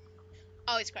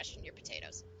 Always question your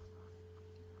potatoes.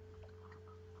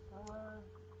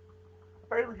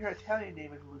 Apparently her Italian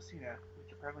name is Lucina,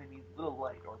 which apparently means little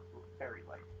light or very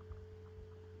light.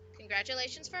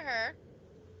 Congratulations for her.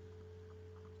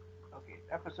 Okay,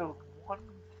 episode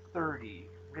 130,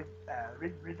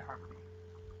 Rin Harmony.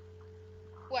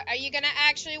 What, are you gonna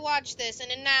actually watch this and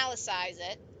analyze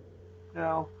it?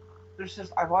 No, there's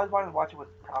just I've always wanted to watch it with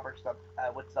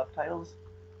with subtitles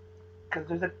because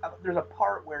there's a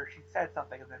part where she said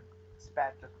something and then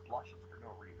Spat just blushes for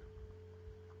no reason.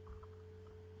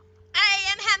 I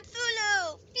am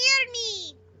Hamthulu! Fear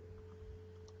me!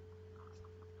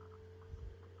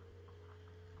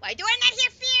 Why do I not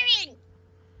hear fearing?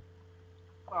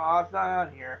 Oh, it's not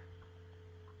on here.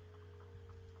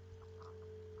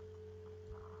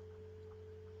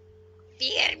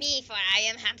 Fear me, for I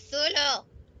am Hamthulu!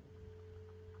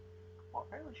 Well,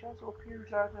 apparently she also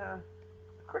appears on the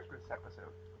Christmas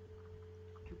episode.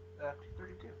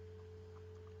 232. Is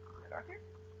that on here?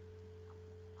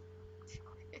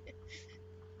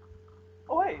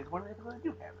 Oh, hey, it's one of the episodes I do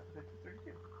have. Episode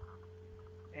 232.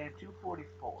 And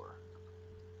 244.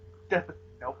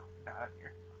 Nope, not on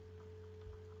here.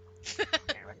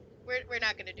 Anyway. We're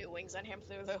not gonna do wings on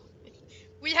Hamthulu.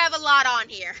 We have a lot on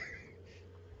here.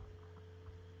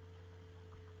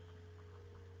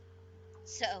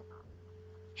 So,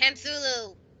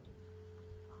 Hamthulu!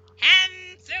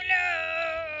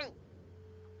 Hamthulu!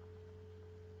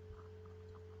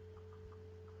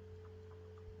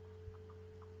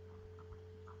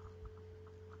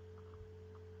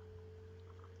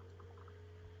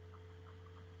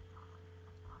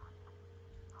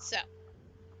 So,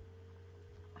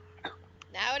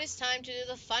 now it is time to do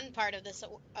the fun part of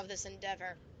this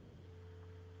endeavor.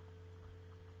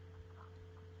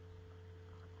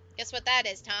 Guess what that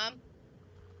is, Tom?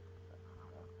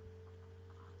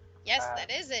 Yes,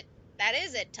 that is it. That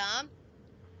is it, Tom.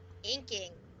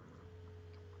 Inking.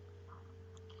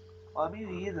 Well, I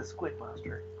mean, he is a squid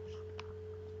monster.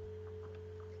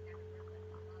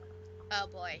 Oh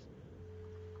boy.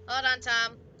 Hold on,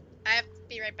 Tom. I have to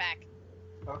be right back.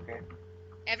 Okay.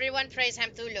 Everyone praise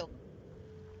Hamthulu.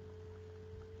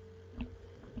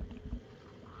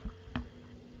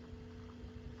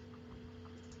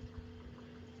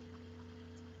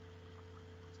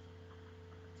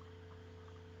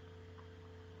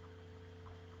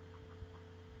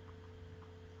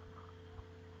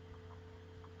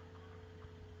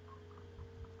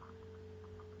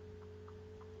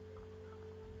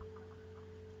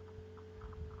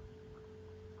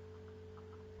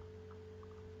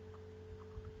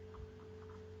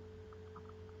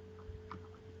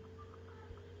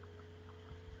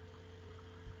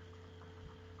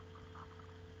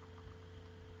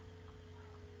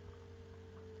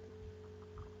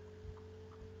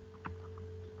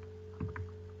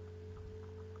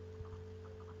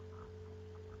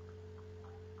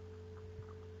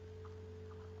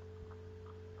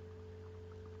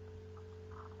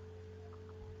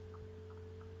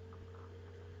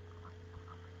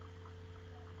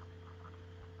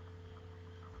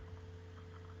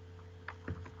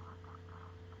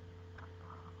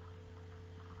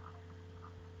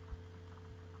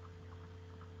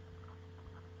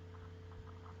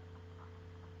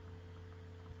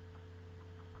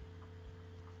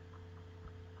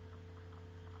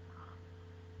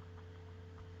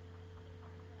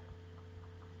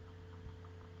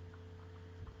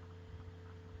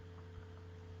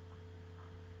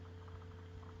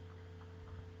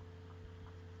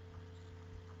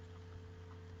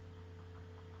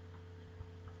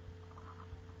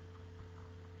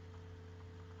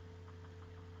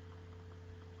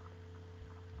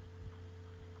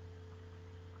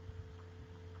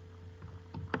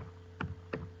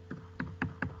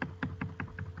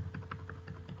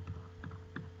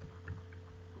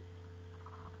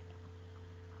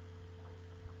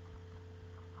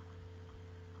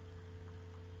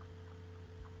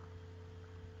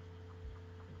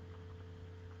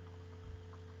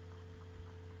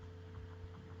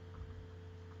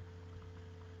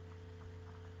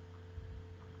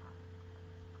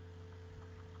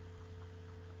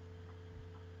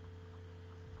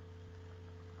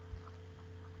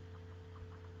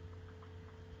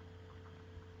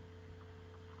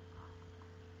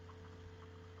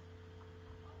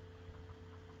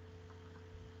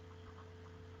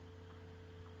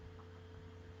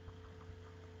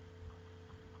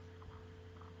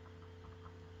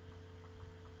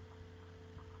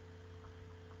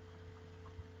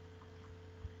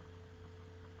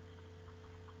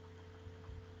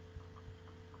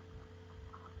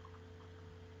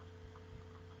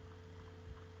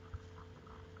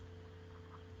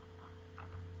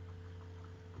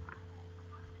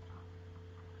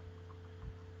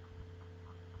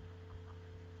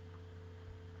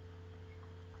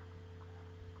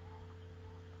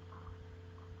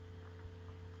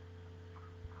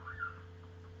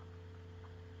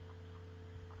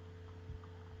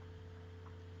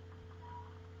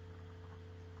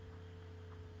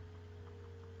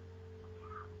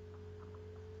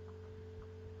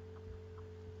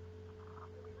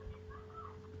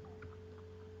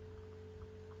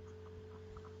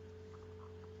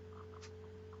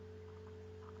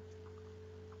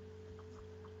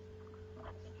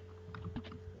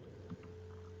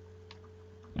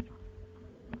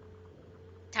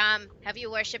 Tom, have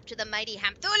you worshipped to the mighty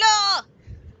Hamthulu?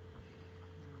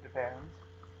 Depends.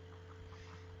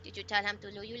 Did you tell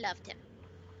Hamthulu you loved him?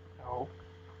 No.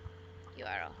 You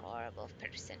are a horrible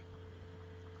person.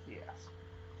 Yes.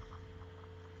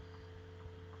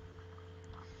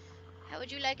 How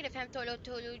would you like it if Hamthulu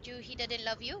told you he didn't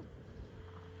love you?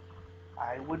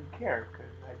 I wouldn't care,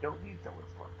 because I don't need someone's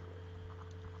love to live.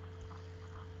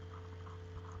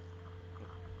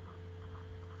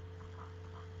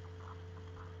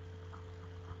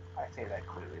 I say that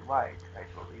clearly like I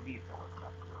totally need someone's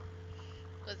love to live.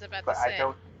 I was about But to I say.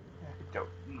 don't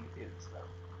need his though.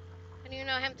 How do you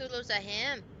know Hamthulu's a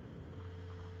him?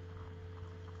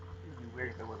 It'd be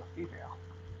weird if it was a female.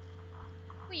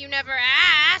 Well, you never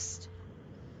asked.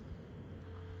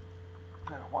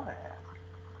 I don't want to ask.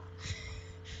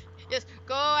 Yes,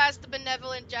 go ask the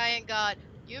benevolent giant god.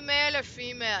 You male or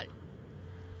female?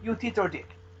 You tits or dick?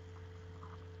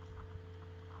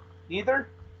 Neither?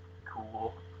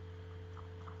 Cool.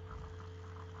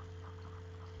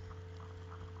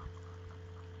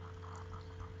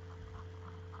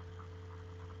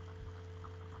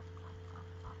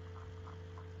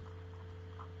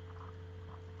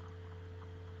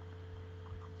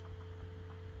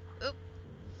 Oop.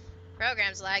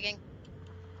 Program's lagging.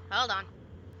 Hold on.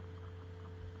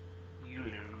 You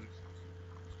lose.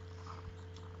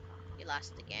 You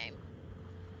lost the game.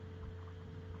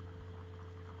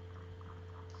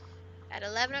 At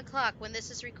 11 o'clock, when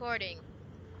this is recording,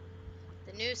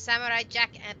 the new Samurai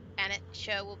Jack and It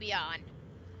show will be on.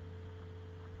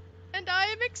 And I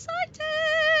am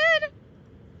excited!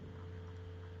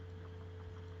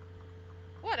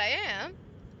 What, I am?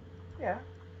 Yeah.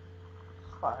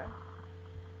 It's fine.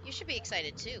 You should be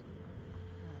excited too.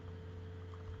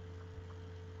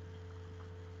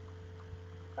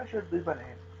 I should leave my name.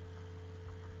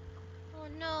 Oh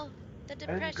no, the I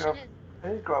depression hit.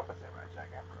 didn't grow up a samurai jack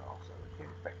after all, so I can't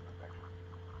expect perfection.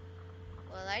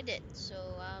 Well, I did, so,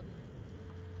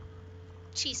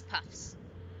 cheese puffs.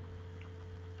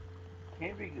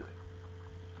 Can be good,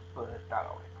 but not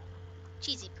always.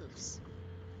 Cheesy poofs.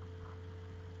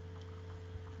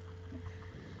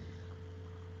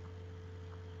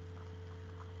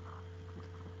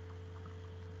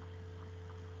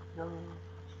 No,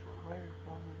 where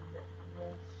from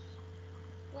yes.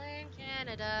 Blame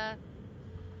Canada.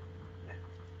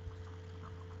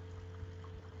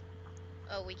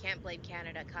 Oh, we can't blame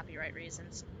Canada, copyright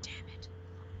reasons. Damn it.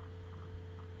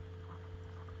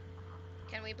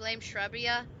 Can we blame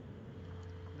Shrubia?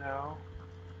 No.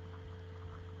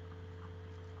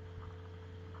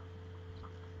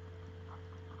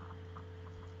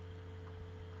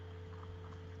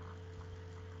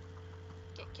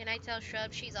 Can I tell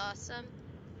Shrub she's awesome?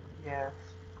 Yes.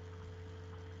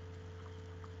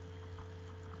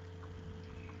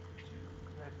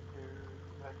 Render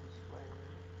legislator.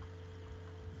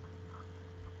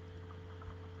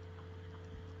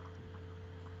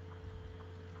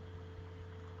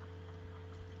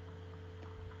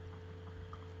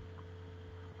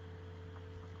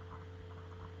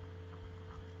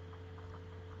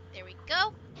 There we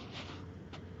go.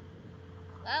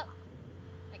 Well,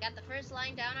 I got the first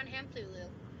line down on Hamthulu.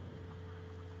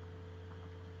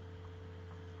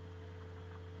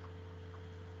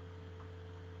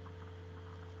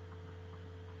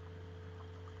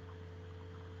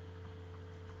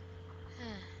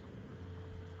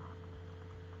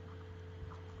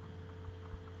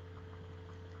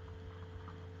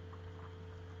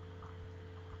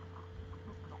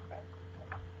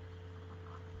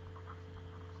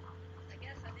 I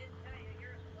guess I didn't tell you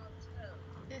yours was on the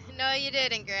stove. No, you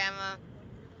didn't, Grandma. What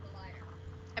did you do with the lighter?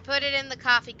 I put it in the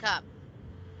coffee cup.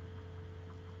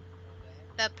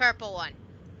 Okay. The purple one.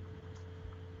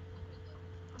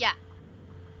 Yeah.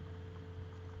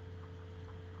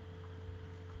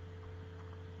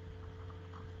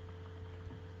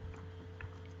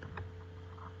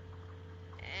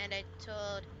 And I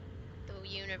told the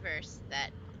universe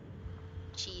that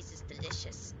cheese is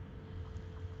delicious.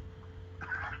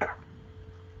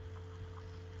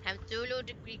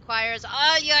 Hamthulu requires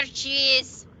all your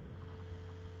cheese.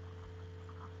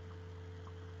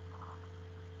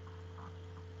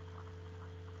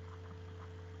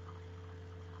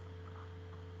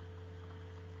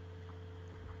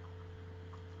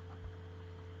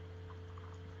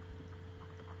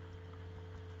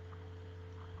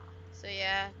 So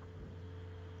yeah.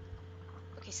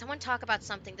 Okay, someone talk about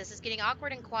something. This is getting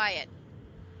awkward and quiet.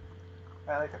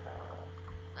 I like it.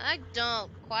 I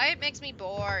don't. Quiet makes me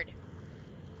bored.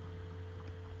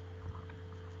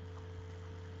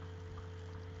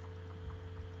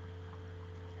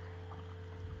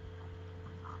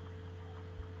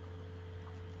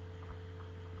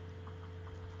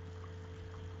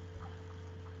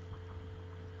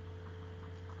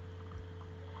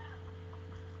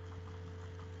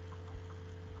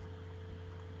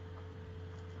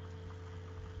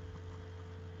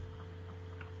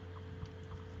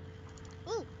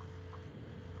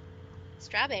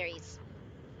 Strawberries.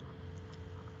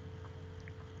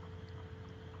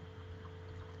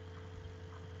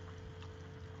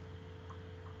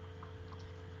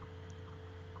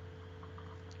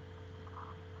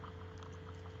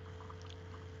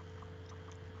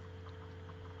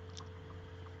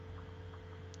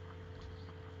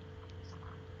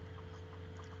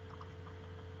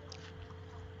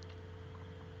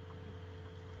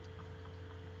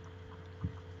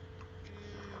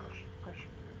 That should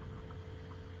be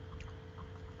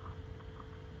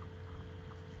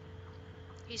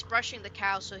He's brushing the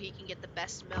cow so he can get the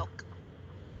best milk.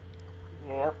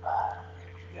 good. Yep.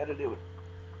 You gotta do it.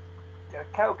 Got a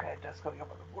cow test coming up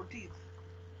on the 14th.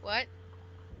 What?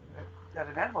 Got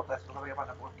an animal test coming up on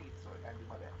the 14th, so I gotta do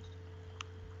my best.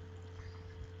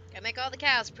 Gotta make all the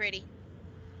cows pretty.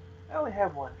 I only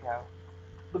have one cow.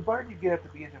 The barn you get at the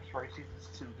beginning of story seasons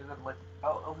 2 doesn't let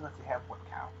only lets you have one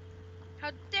cow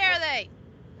How dare they?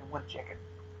 and one chicken.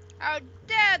 How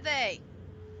dare they?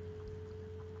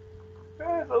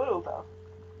 It's a little tough.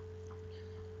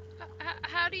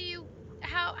 How do you...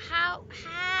 How...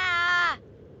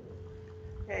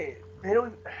 Hey, they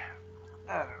don't.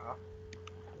 I don't know.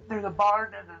 There's a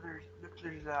barn, and then there's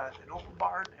an old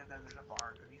barn, and then there's a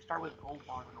barn. And you start with an old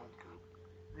barn and an old coop.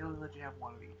 They only let you have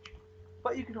one of each,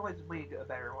 but you can always make a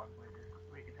better one later,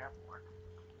 where you can have more.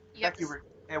 In You have fact,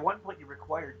 to... at one point you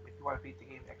required, if you want to beat the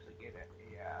game, to actually get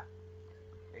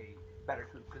a better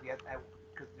coop because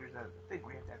there's a thing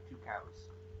where you have to have two cows.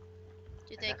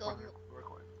 Do And they that's go... one of the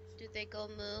requirements. Do they go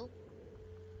moo?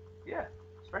 Yeah,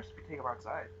 especially if you take them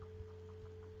outside.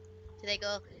 Do they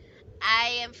go...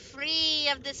 I am free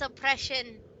of this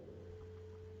oppression.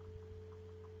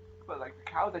 But like the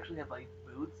cows actually have like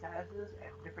mood statuses,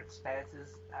 and different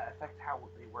statuses affect how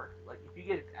they work. Like if you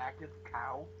get an active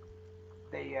cow,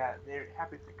 their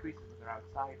happiness increases when they're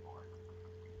outside more.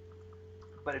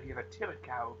 But if you have a timid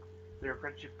cow, their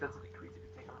friendship doesn't increase if you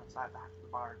take them outside the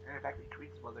barn, and in fact it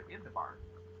increases while they're in the barn.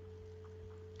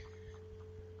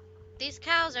 These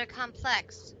cows are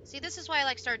complex. See, this is why I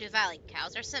like Stardew Valley.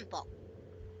 Cows are simple.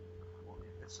 Well,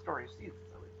 it's story seasons,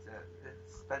 so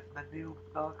it's the new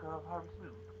milk of Harvest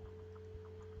Moon.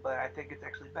 But I think it's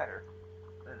actually better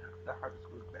than the Harvest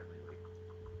Moon's been lately.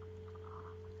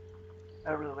 I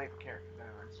don't really like the characters that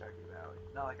are in Stardew Valley.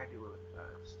 Not like I do with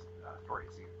story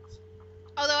seasons.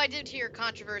 Although I did hear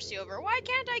controversy over, why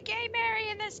can't I gay marry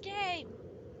in this game?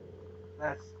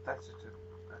 That's just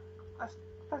that's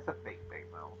that's a big thing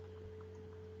though.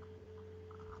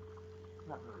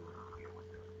 Not really willing to get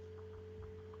with it.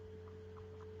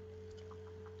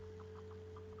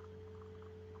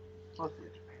 Mostly a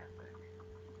Japan thing.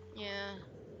 Yeah.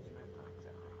 Japan's not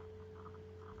accepting.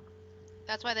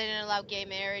 That's why they didn't allow gay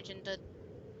marriage in the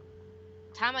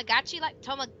Tamagotchi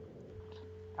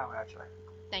How actually?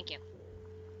 Thank you.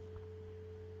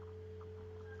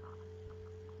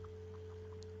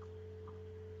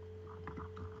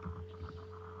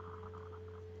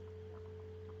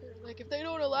 Like, if they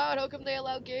don't allow it, how come they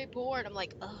allow gay porn? I'm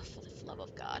like, oh, for the love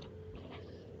of God.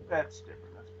 That's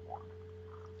different. That's porn.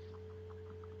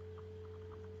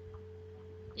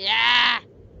 Yeah!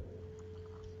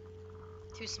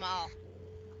 Too small.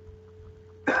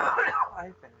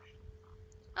 I finished.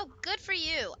 Oh, good for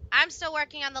you. I'm still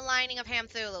working on the lining of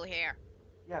Hamthulu here.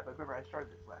 Yeah, but remember I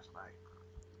started this last night.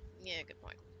 Yeah, good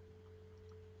point.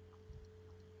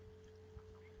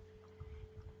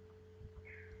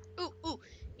 Ooh, ooh.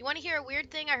 You want to hear a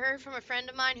weird thing I heard from a friend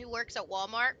of mine who works at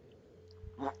Walmart?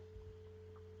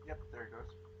 Yep, there it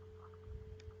goes.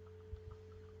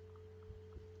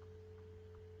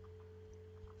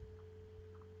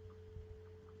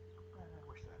 I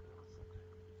wish that was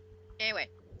something. Anyway,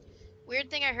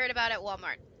 weird thing I heard about at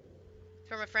Walmart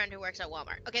from a friend who works at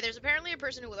Walmart. Okay, there's apparently a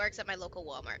person who works at my local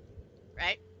Walmart,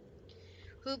 right?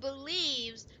 Who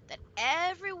believes that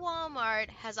every Walmart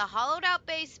has a hollowed out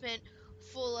basement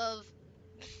full of,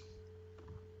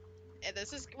 and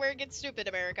this is where it gets stupid,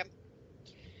 America,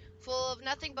 full of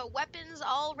nothing but weapons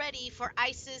all ready for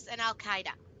ISIS and Al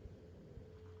Qaeda.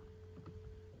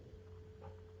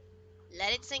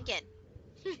 Let it sink in.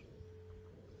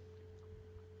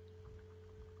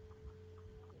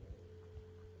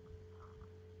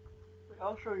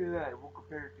 I'll show you that. We'll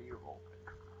compare it to your role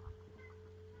pick.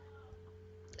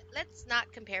 Let's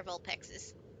not compare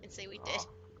Vulpexes and say we did.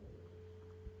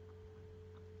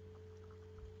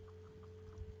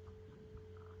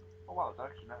 Oh wow, it's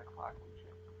actually 9 o'clock. Holy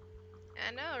shit.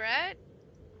 I know, right?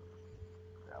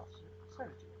 I'll send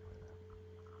it to you anyway then.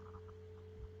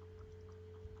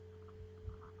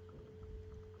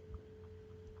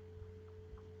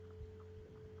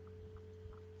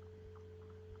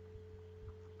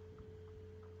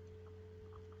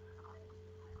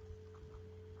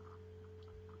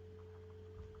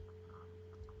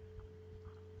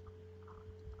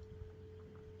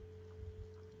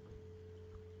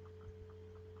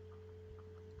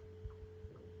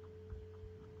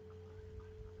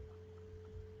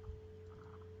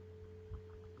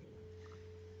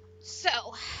 So,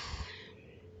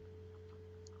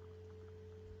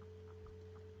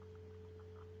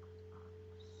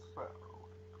 So,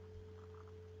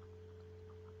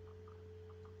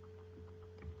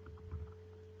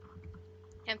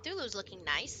 Hamthulu's looking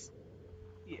nice.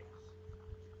 yes,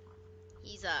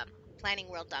 He's planning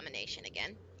world domination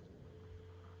again.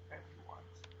 as he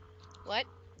wants. What?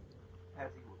 As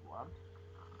he would want.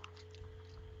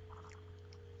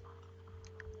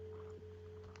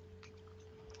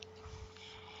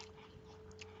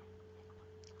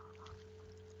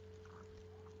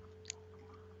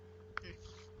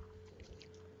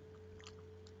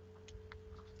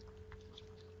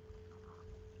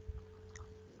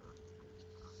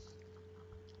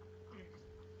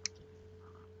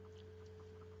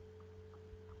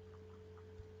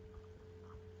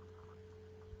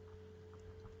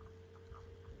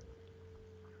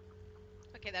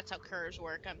 Okay, that's how curves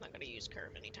work. I'm not going to use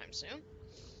curve anytime soon.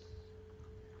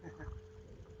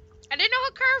 I didn't know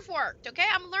how curve worked, okay?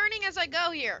 I'm learning as I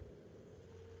go here.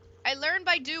 I learn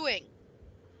by doing.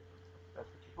 That's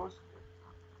what you're supposed to do.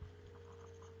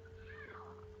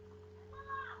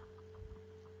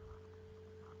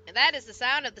 And that is the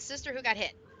sound of the sister who got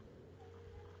hit.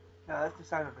 No, that's the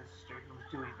sound of his sister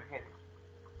who's doing the hitting.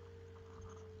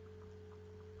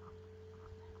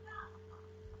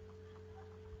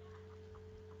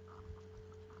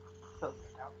 Filling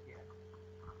it out again.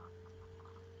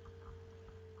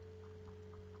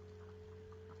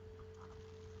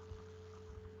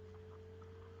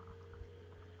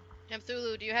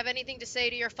 Hamthulu, do you have anything to say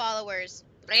to your followers?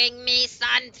 Bring me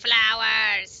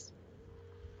sunflowers!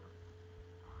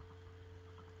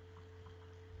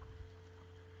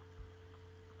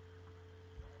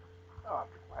 Oh, I'm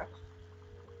perplexed.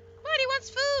 What? He wants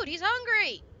food! He's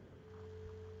hungry!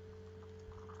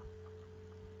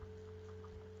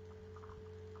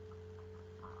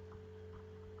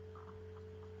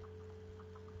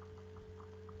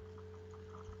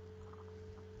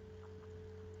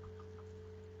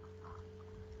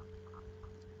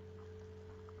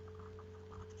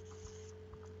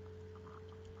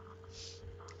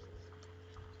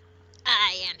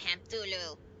 I am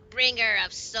Hamthulu, bringer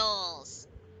of souls.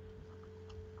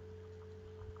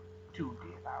 To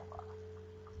devour.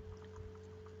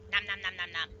 Nom nom nom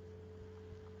nom nom.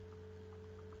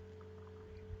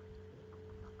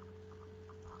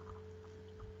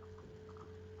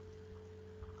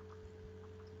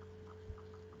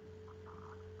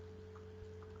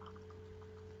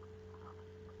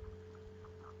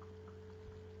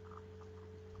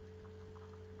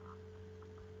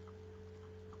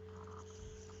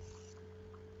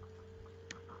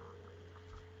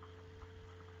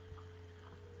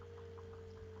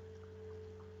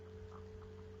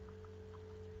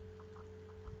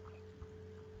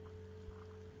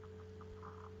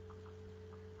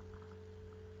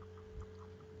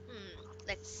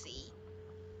 Let's see.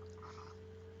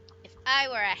 If I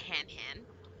were a ham ham,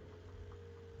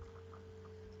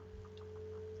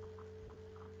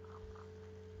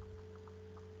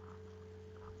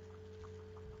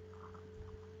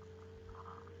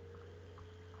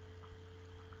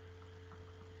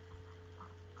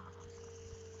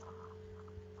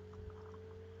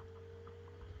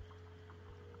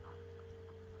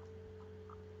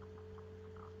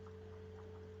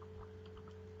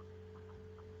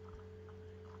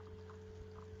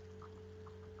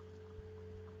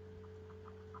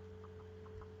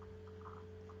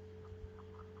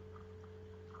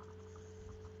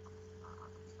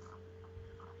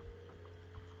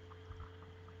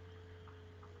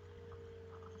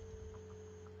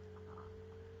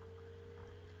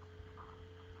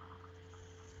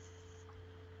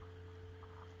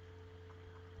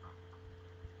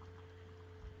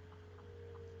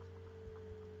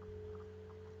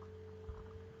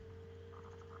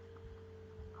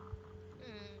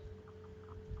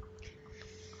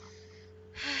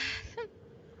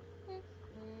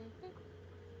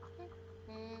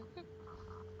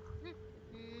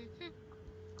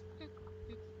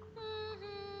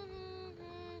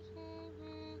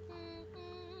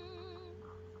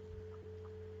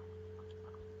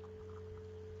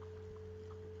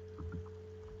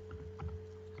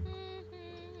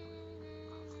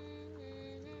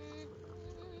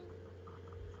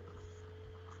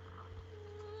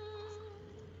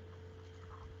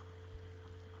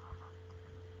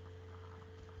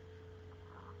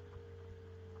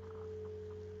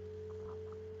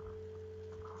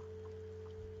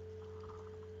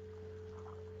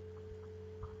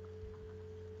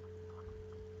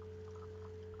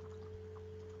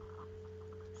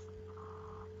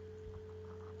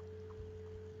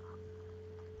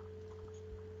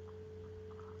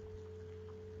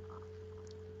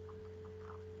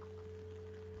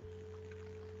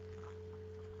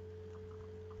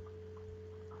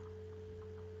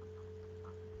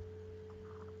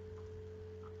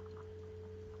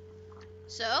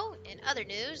 So, in other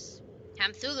news,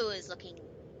 Hamthulu is looking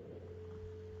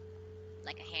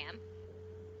like a ham.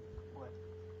 What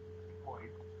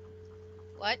point?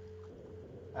 What?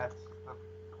 That's the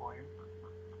point.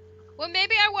 Well,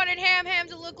 maybe I wanted Ham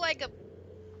to look like a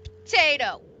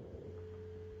potato.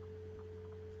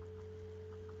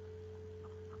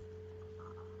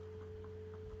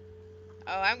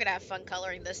 Oh, I'm gonna have fun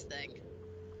coloring this thing.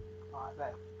 Oh, I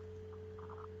bet.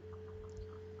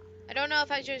 I don't know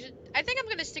if I should. I think I'm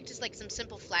gonna stick to like some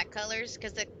simple flat colors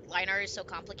because the line art is so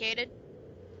complicated.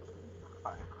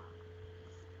 Fine.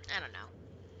 I don't know.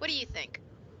 What do you think?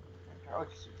 And Charlie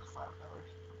just uses flat colors.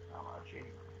 Not a lot of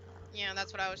shading. Yeah,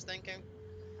 that's what I was thinking.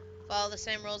 Follow the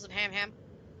same rules of Ham.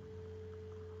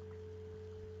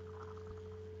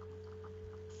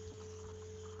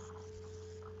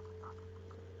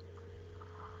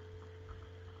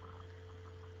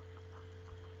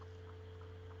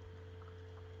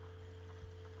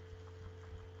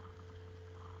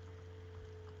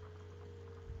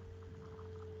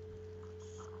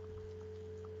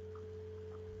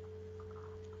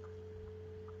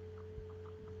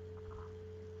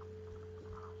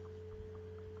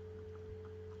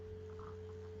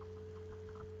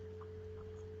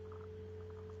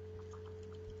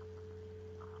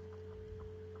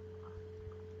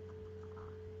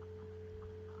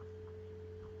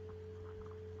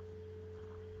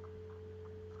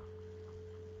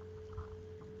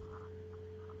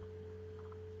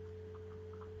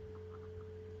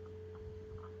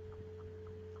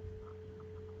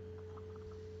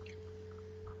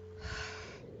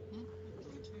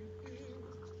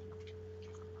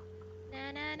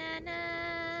 Na na na na.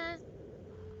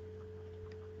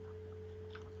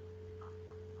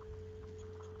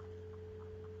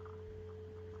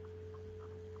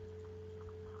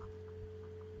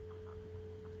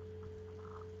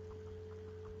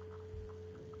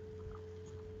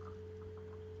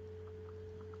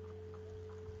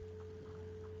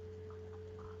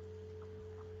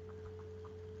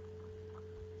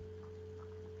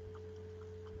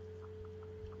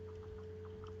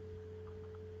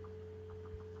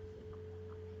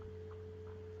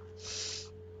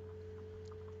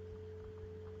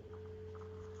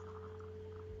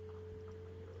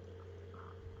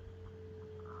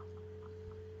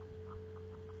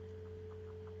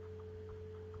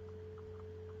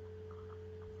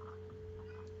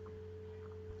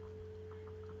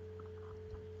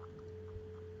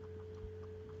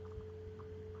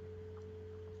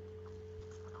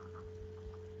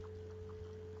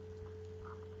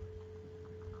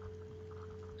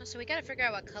 Oh, so we gotta figure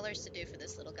out what colors to do for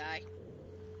this little guy.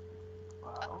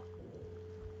 Well,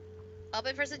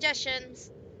 Open for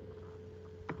suggestions.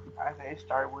 I say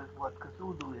start with what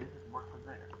Cthulhu is and work from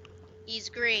there. He's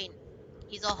green.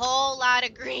 He's a whole lot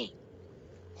of green.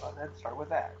 Well, then start with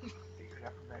that. Figure it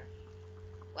out from there.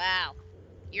 Wow.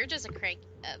 You're just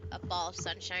a ball of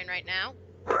sunshine right now.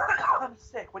 I'm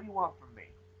sick. What do you want from me?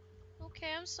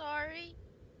 Okay, I'm sorry.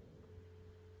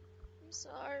 I'm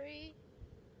sorry.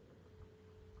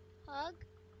 Hug?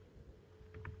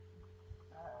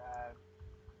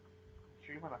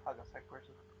 Sure you want to hug a sick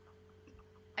person?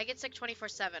 I get sick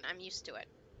 24/7. I'm used to it.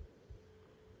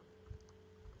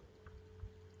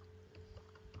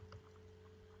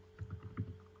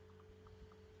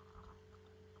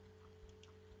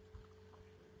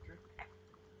 Drink.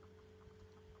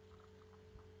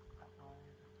 Outline.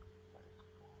 Size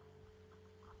 4.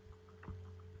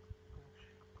 Push.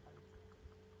 Type.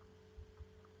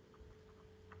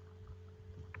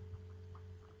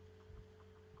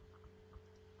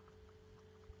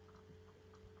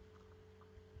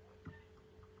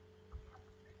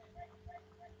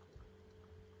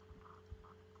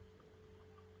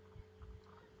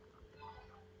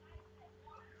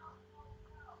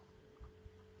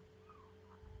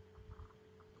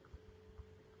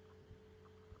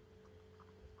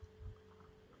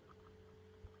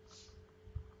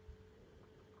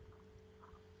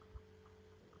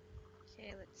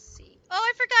 Okay, let's see. Oh,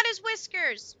 I forgot his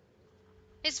whiskers.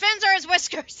 His fins are his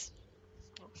whiskers.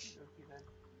 Okie dokie then.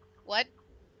 What?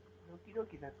 Okie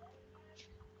dokie then.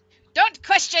 Don't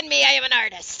question me. I am an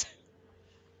artist.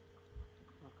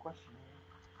 No question here.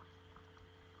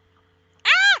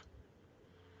 Ah!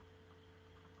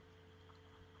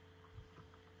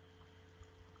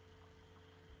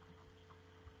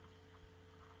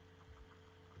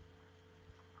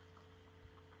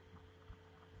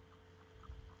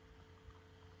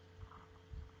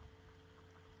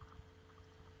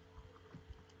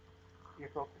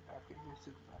 April could not get here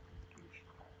soon enough for vacation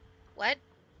time. What?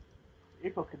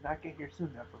 April could not get here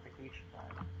soon enough for vacation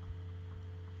time.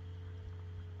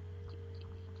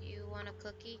 Do you want a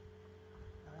cookie?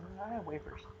 I have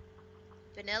wafers.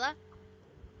 Vanilla?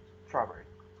 Strawberry.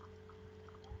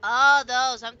 Oh,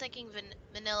 those. I'm thinking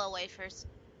vanilla wafers.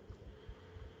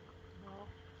 No.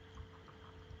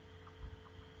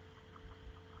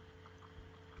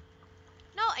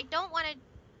 No, I don't want to.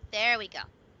 There we go.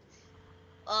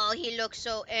 Oh, he looks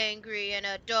so angry and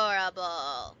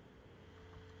adorable.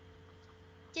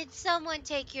 Did someone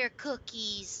take your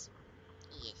cookies?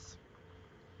 Yes.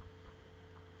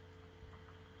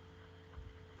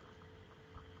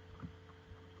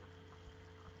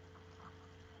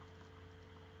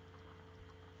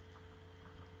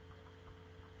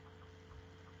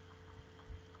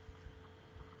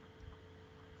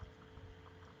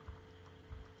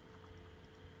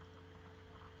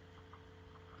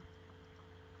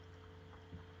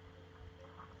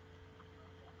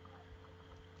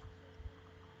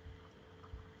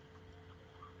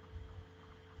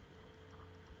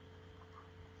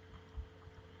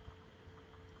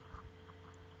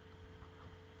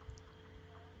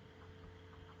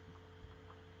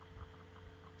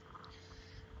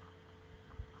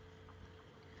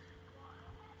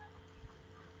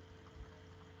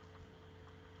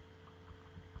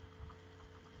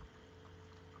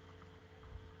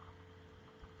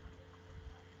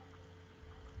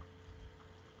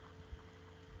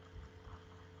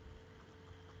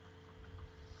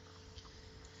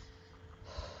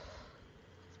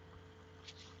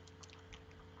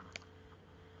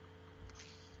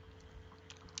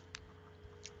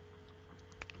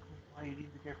 Why you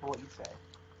need to be careful what you say.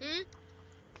 Hmm?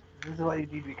 This is why you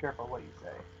need to be careful what you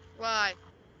say. Why?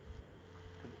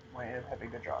 Because you might end up having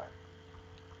to draw it.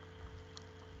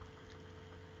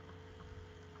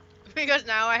 Because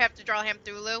now I have to draw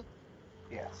Hamthulu.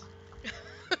 Yes.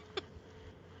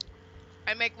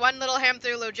 I make one little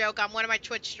Hamthulu joke on one of my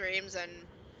Twitch streams, and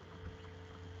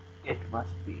It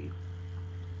must be.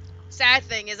 sad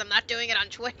thing is I'm not doing it on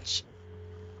Twitch.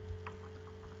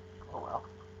 Oh well.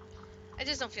 I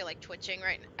just don't feel like twitching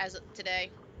right as of today.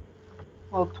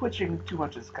 Well, twitching too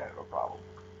much is kind of a problem.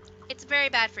 It's very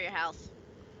bad for your health.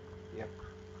 Yep.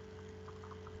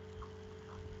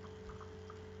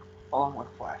 Along with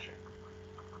flashing.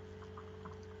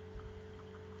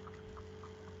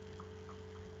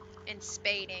 And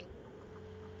spading.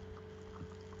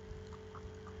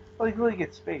 Well, you can only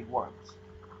get spayed once.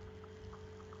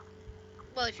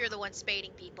 Well, if you're the one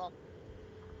spading people.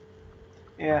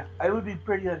 Yeah, it would be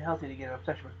pretty unhealthy to get an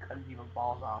obsession with cutting people's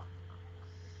balls off.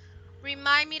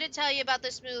 Remind me to tell you about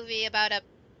this movie about a...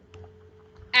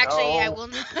 Actually, I No. will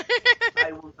not.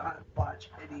 I will not watch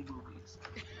any movies.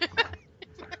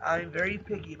 I'm very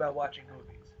picky about watching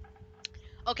movies.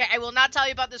 Okay, I will not tell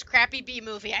you about this crappy B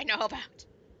movie I know about.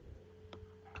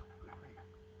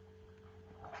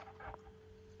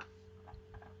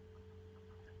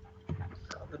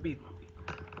 The B movie.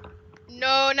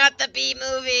 No, not the B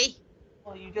movie.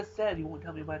 Well, you just said you won't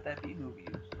tell me about that B movie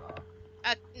you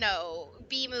saw. No,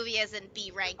 B movie as in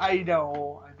B ranking. I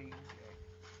know. I mean,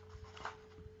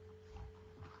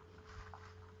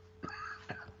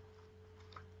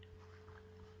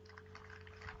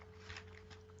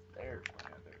 there's my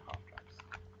other cough drops.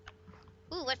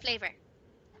 Ooh, what flavor?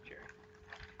 Cherry.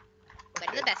 What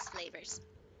are the best flavors?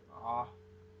 Aw.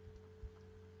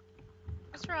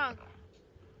 What's wrong?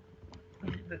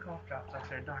 The cough drops up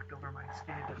there knocked over my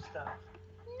stand of stuff.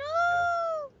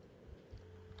 No!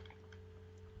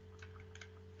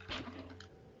 Let's pick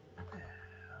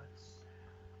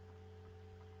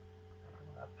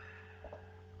them up.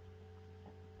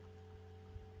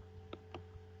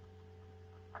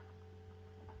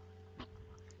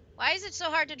 Why is it so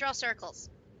hard to draw circles?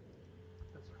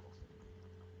 The circles.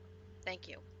 Thank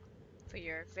you for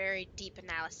your very deep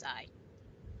analysis.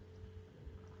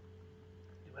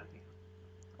 Do what I can.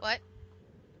 What?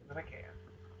 What I can.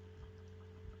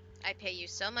 I pay you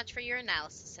so much for your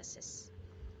analysis.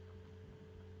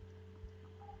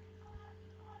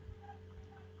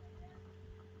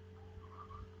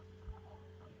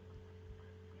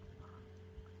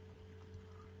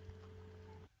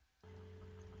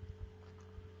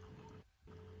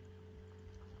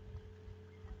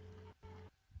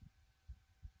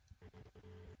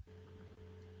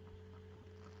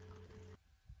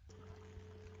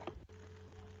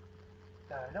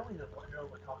 I don't even wonder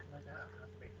we're talking like that. I'm trying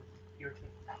to make this irritating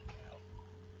out.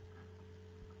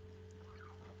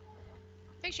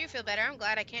 Makes you feel better. I'm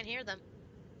glad I can't hear them.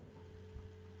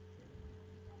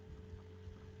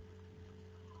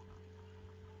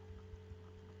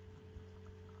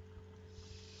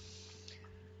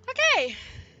 Okay.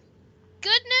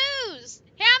 Good news!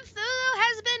 Hamthulu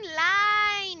has been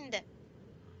lined!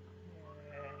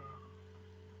 Yay.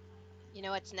 You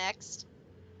know what's next?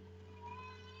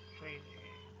 shading.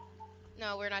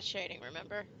 No, we're not shading,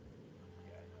 remember?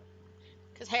 Yeah, I know.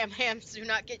 Because ham-hams do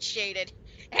not get shaded.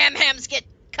 Ham-hams get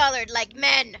colored like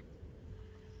men.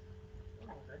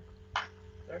 Oh, okay.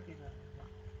 13 minutes.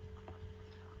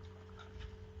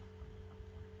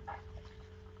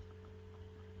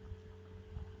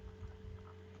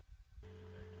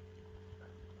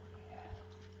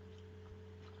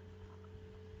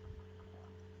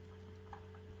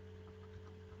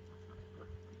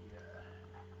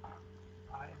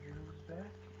 Eye drum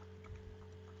back,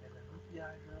 and then move the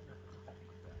eye drum and put the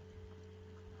package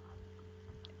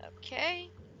back. Okay.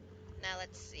 Now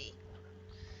let's see.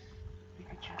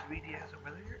 Pikachu 3D has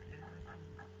over there, and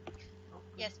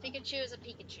Yes, Pikachu is a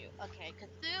Pikachu. Okay,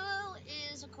 Cthulhu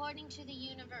is, according to the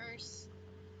universe,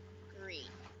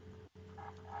 green.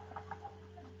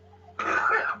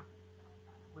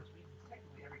 which means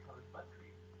technically every color's but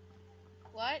green.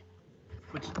 What?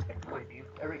 Which technically means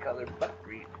every color but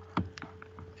green.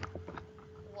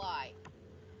 Why?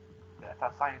 That's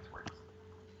how science works.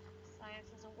 Science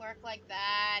doesn't work like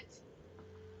that.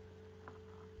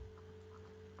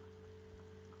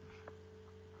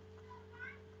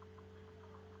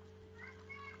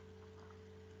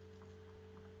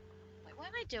 Wait, why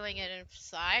am I doing it in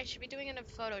Psy? I should be doing it in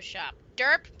Photoshop.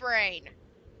 Derp brain.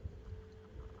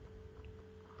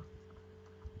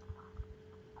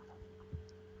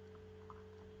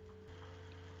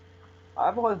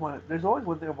 I've always wanted. There's always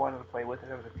one thing I've wanted to play with, and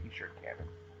that was a t-shirt cannon.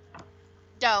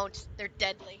 Don't. They're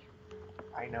deadly.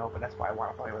 I know, but that's why I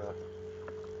want to play with it.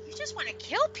 You just want to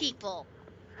kill people.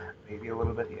 Maybe a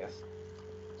little bit, yes.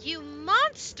 You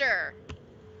monster.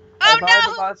 Am Oh I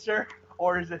the no! monster,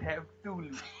 or is it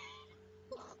Hamthulu?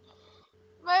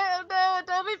 My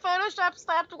Adobe Photoshop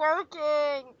stopped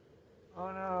working.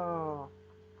 Oh no.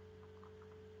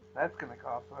 That's gonna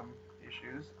cause some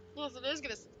issues. Yes, it is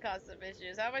gonna cause some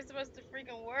issues. How am I supposed to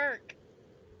freaking work?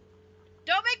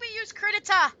 Don't make me use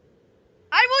Critita!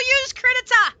 I will use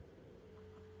Critita!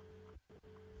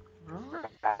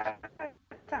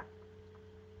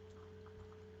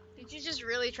 Did you just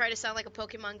really try to sound like a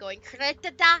Pokemon going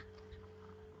Critita?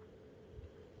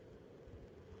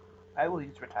 I will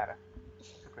use Rattata.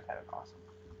 Rattata's awesome.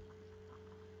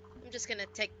 I'm just gonna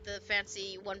take the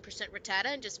fancy 1% Rattata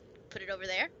and just put it over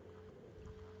there.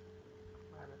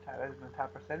 Rattata is in the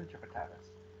top percentage of Rattatas.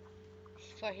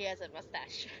 For he has a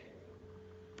mustache.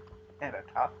 And a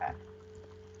top hat.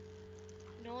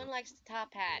 No one likes the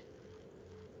top hat.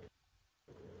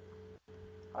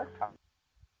 I like top.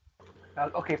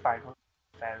 Okay, fine.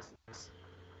 That's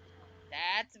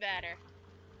better.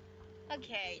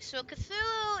 Okay, so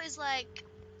Cthulhu is like...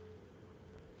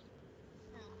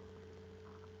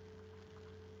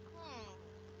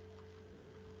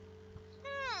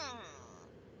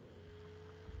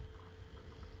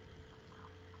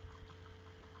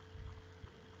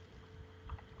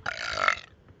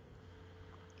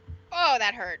 Oh,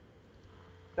 that hurt.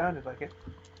 Sounded like it.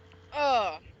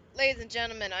 Oh, ladies and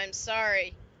gentlemen, I'm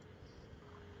sorry.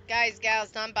 Guys,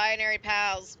 gals, non-binary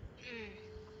pals.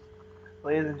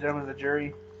 Ladies and gentlemen of the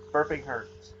jury, burping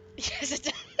hurts. Yes, it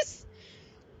does.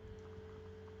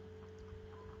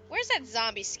 Where's that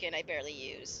zombie skin I barely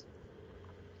use?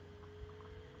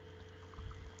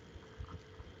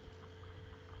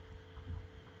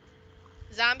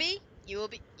 Zombie, you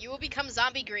will become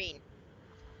zombie green.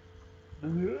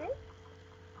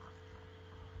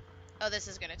 Oh, this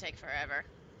is gonna take forever.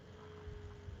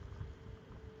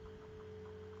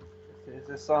 This is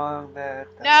a song that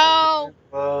No!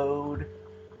 load.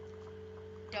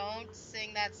 Don't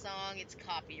sing that song, it's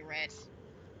copyright.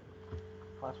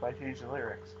 Well, that's why I changed the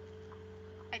lyrics.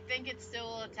 I think it still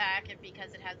will attack it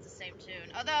because it has the same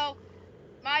tune. Although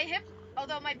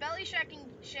my belly shaking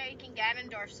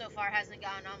Ganondorf so far hasn't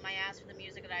gotten on my ass for the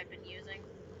music that I've been using.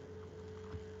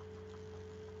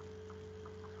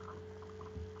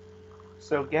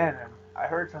 So Ganon, I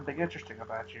heard something interesting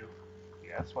about you.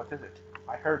 Yes, what is it?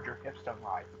 I heard your hips don't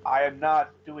lie. I am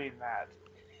not doing that.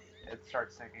 And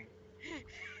start singing.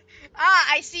 Ah,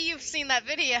 I see you've seen that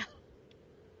video.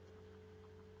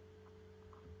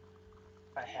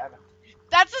 I haven't.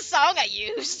 That's the song I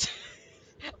used.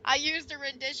 I used a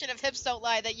rendition of Hips Don't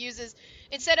Lie that uses,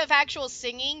 instead of actual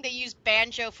singing, they use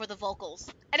banjo for the vocals.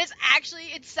 And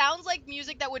it sounds like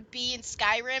music that would be in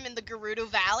Skyrim in the Gerudo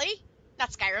Valley.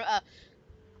 Not Skyrim,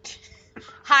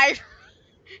 High.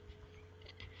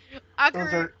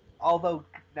 Although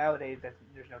nowadays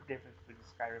there's no difference between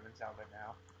Skyrim and Zelda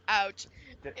now. Ouch.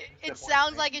 It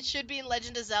sounds like it should be in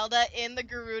Legend of Zelda in the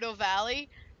Gerudo Valley.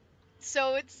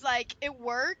 So it's like, it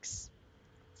works.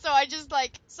 So I just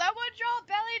like, someone draw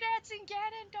belly dancing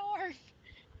Ganondorf!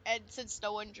 And since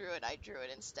no one drew it, I drew it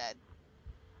instead.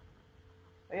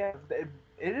 Yeah, it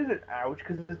is an ouch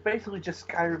because it's basically just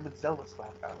Skyrim and Zelda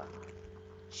slapped on it.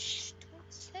 Shh, don't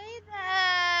say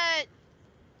that.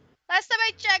 Last time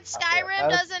I checked, Okay, Skyrim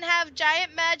doesn't have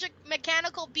giant magic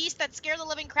mechanical beasts that scare the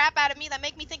living crap out of me that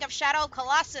make me think of Shadow of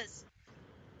Colossus.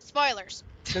 Spoilers.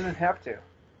 doesn't have to.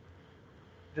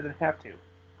 Doesn't have to.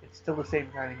 It's still the same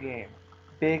kind of game.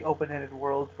 Big open-ended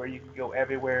worlds where you can go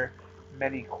everywhere,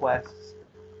 many quests,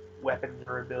 weapon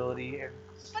durability, and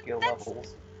But skill that's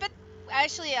levels. but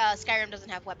actually Skyrim doesn't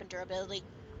have weapon durability.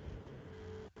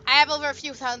 I have over a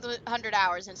few hundred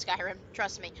hours in Skyrim,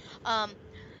 trust me.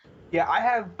 Yeah, I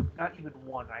have not even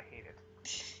one. I hate it.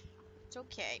 It's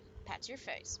okay. Pats your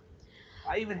face.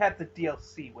 I even have the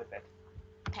DLC with it.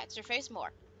 Pats your face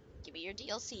more. Give me your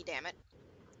DLC, damn it.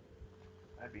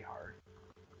 That'd be hard.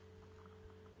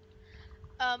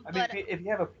 I mean, But if you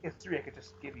have a PS3, I could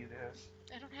just give you this.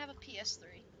 I don't have a PS3.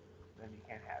 Then you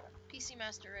can't have it. PC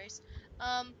Master Race.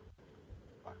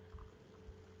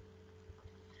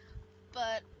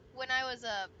 But when I was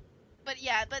but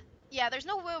yeah, there's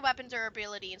no weapon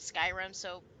durability in Skyrim.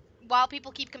 So while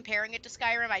people keep comparing it to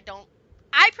Skyrim, I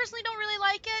personally don't really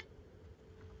like it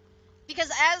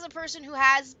because as a person who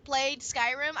has played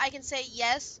Skyrim, I can say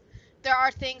yes, there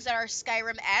are things that are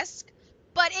Skyrim-esque,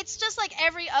 but it's just like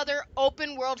every other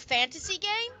open world fantasy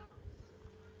game.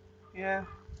 Yeah,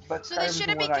 but So they Skyrim's the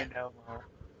shouldn't be. one I know.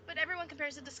 But everyone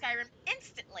compares it to Skyrim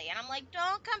instantly, and I'm like,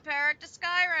 don't compare it to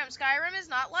Skyrim. Skyrim is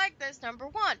not like this. Number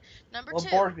one. Number Well, it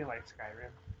two. bores me like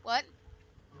Skyrim. What?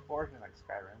 It bores me like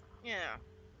Skyrim. Yeah.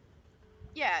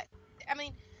 Yeah. I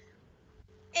mean,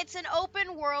 it's an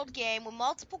open world game with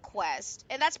multiple quests,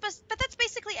 and but that's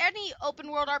basically any open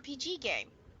world RPG game.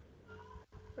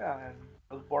 Yeah, and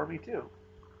those bore me too.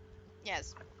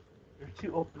 Yes. They're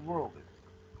too open worlded.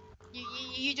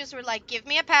 You just were like, give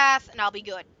me a path, and I'll be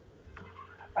good.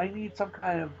 I need some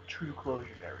kind of true closure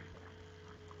to everything.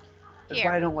 That's Here.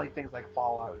 why I don't like things like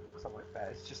Fallout and stuff like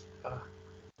that. It's just, Well,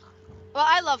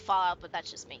 I love Fallout, but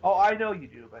that's just me. Oh, I know you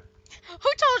do, but Who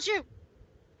told you?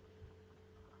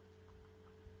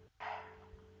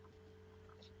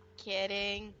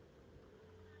 Kidding.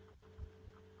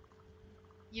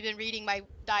 You've been reading my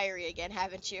diary again,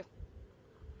 haven't you?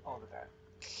 all the time.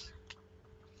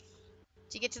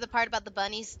 Did you get to the part about the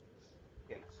bunnies?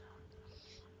 Yes.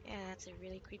 Yeah, that's a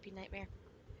really creepy nightmare.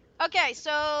 Okay,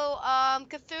 so,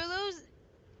 Hamthulu,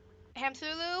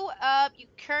 you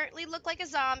currently look like a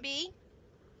zombie.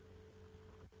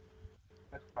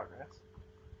 That's progress.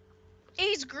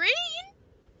 He's green?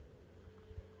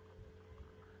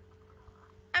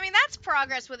 I mean, that's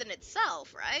progress within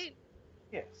itself, right?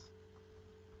 Yes.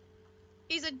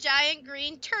 He's a giant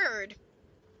green turd.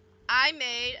 I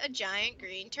made a giant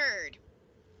green turd.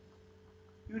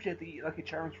 Usually you have to eat Lucky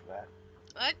Charms for that.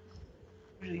 What?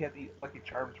 Usually you have to eat Lucky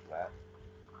Charms for that.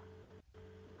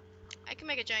 I can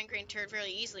make a giant green turd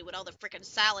really easily with all the frickin'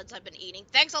 salads I've been eating.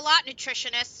 Thanks a lot,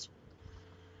 nutritionist.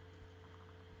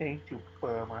 Thank you,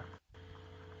 Burma.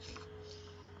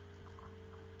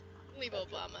 Leave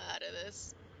Obama out of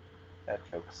this. That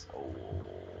joke's so old.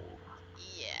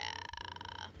 Yeah.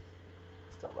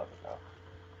 Still love it though.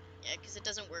 Yeah, because it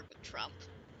doesn't work with Trump.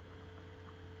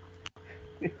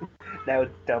 Now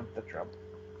dump the Trump.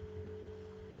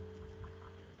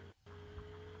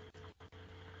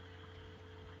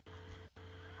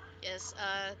 Yes,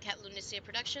 Cat Lunacia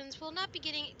Productions will not be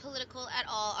getting political at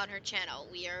all on her channel.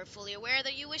 We are fully aware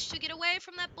that you wish to get away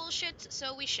from that bullshit,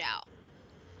 so we shall.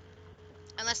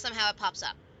 Unless somehow it pops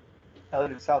up. Hell,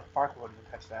 in South Park wouldn't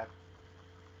even touch that.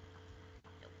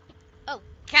 Oh,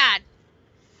 God.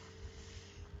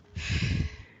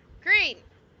 Green.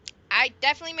 I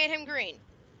definitely made him green.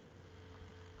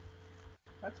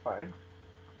 That's fine.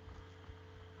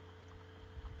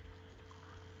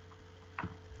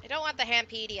 I don't want the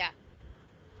Hampedia.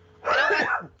 I don't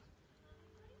want...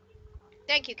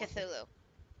 Thank you, Cthulhu.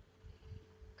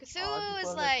 Cthulhu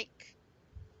is like...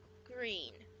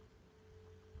 green.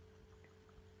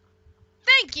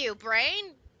 Thank you,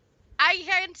 Brain. I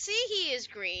can see he is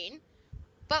green.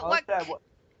 But what...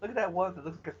 Look at that one that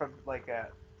looks like from like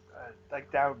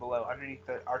down below, underneath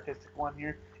the artistic one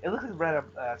here. It looks like right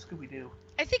up Scooby-Doo.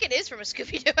 I think it is from a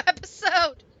Scooby-Doo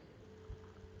episode.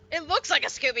 It looks like a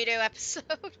Scooby-Doo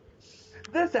episode.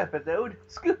 This episode,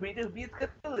 Scooby-Doo meets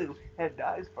Cthulhu and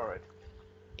dies for it.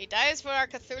 He dies for our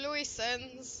Cthulhu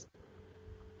sins.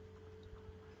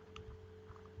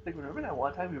 Like, remember that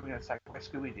one time we were going to sacrifice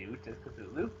Scooby-Doo to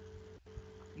Cthulhu?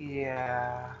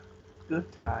 Yeah. Good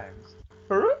times.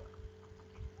 Huh?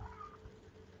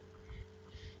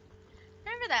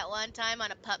 Remember that one time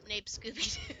on a pup named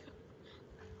Scooby-Doo?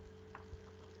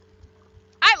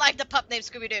 I like the pup named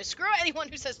Scooby-Doo. Screw anyone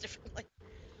who says differently.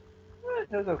 What?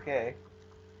 It was okay.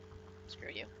 Screw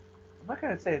you. I'm not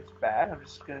gonna say it's bad. I'm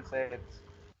just gonna say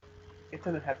it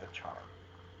doesn't have the charm.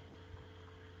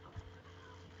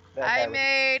 I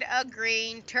made a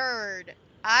green turd.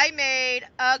 I made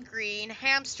a green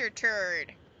hamster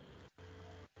turd.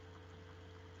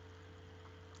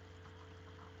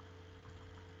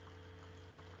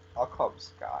 I'll call him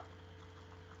Scott.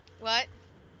 What?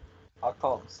 I'll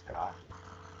call him Scott.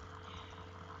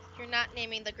 You're not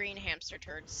naming the green hamster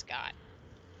turd Scott.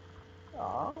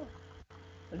 Aw.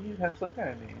 Then you'd have some kind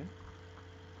of name.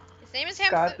 His name is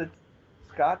Scott Hamthulu.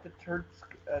 Scott the turd,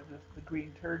 the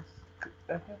green turd.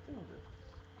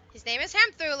 His name is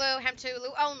Hamthulu.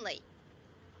 Hamthulu only.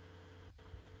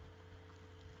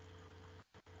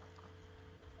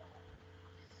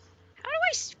 How do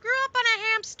I screw up on a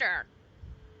hamster?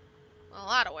 Well, a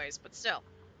lot of ways, but still.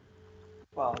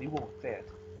 Well, you won't say it.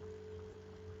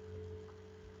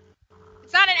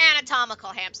 It's not an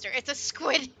anatomical hamster. It's a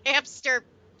squid hamster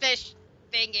fish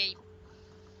thingy.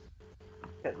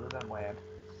 It lives on land.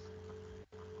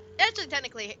 Actually,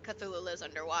 technically, Cthulhu lives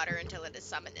underwater until it is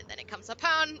summoned, and then it comes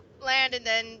upon land, and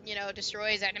then,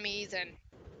 destroys enemies, and...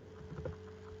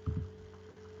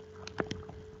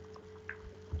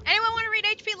 Anyone want to read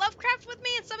H.P. Lovecraft with me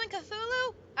and summon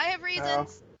Cthulhu? I have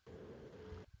reasons.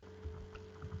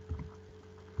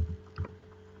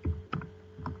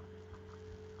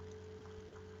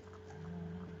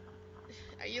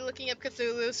 Are you looking up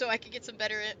Cthulhu so I can get some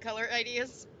better color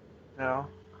ideas? No.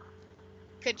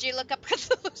 Could you look up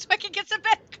Cthulhu so I can get some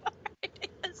better color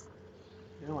ideas?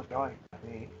 You were going at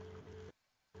me.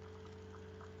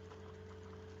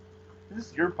 This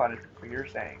is your punishment for your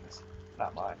sayings,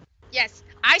 not mine. Yes,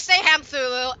 I say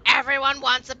Hamthulu, everyone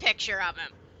wants a picture of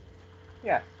him.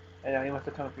 Yeah, and now he wants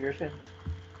to come for your sins.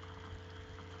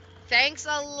 Thanks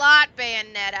a lot,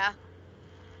 Bayonetta.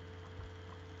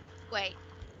 Wait.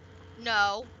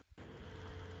 No.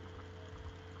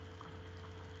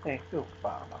 Thanks to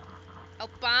Obama.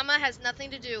 Obama has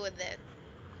nothing to do with it.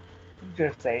 I'm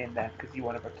just saying that because you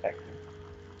want to protect him.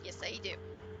 Yes, I do.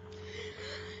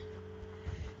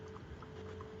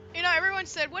 Everyone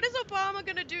said, what is Obama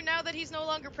gonna do now that he's no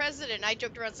longer president? And I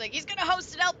joked around saying, he's gonna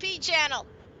host an LP channel.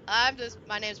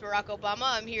 My name's Barack Obama.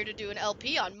 I'm here to do an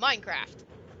LP on Minecraft.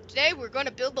 Today, we're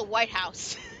gonna build the White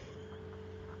House.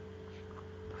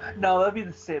 No, that'd be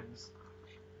The Sims.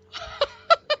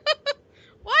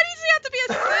 Why does he have to be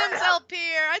a Sims LP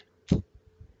here?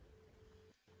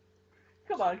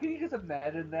 Come on, can you just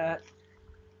imagine that?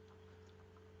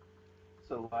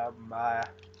 So, I've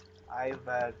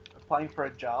applying for a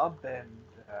job and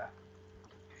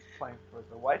applying for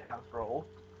the White House role.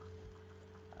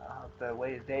 I'll have to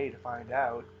wait a day to find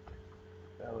out.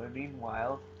 So,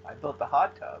 meanwhile, I built the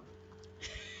hot tub.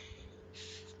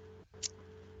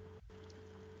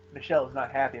 Michelle's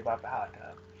not happy about the hot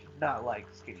tub. She does not like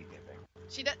skinny dipping.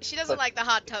 She doesn't like the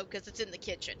hot tub because it's in the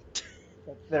kitchen.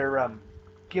 But they're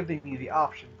giving me the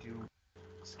option to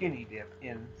skinny dip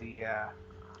in the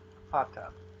hot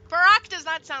tub. Barack does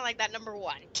not sound like that, number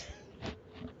one.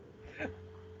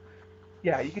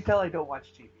 Yeah, you can tell I don't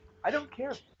watch TV. I don't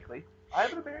care, frankly.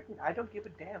 I'm an American. I don't give a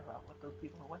damn about what those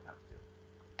people in the White House do.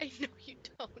 I know you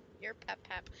don't. You're pep.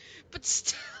 But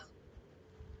still.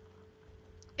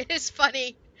 It is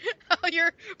funny how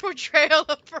your portrayal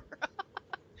of Barack...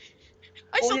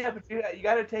 But you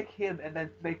gotta take him and then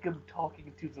make him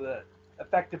talking to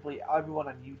effectively everyone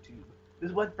on YouTube.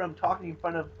 This went from talking in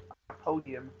front of a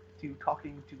podium to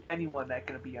talking to anyone that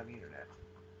can be on the internet.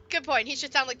 Good point. He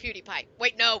should sound like PewDiePie.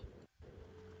 Wait, no.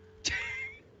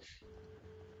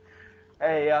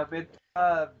 Hey, it's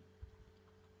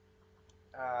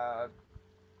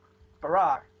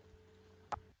Barack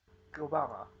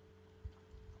Obama.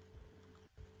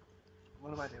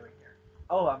 What am I doing here?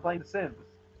 Oh, I'm playing The Sims.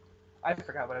 I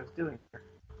forgot what I was doing here.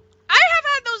 I have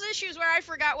had those issues where I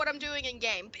forgot what I'm doing in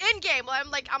game. In game,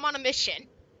 I'm on a mission.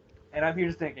 And I'm here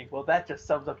just thinking, well, that just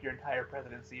sums up your entire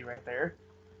presidency right there.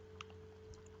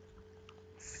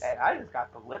 And I just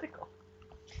got political.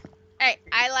 Hey,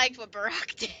 I liked what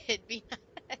Barack did.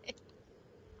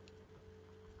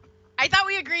 I thought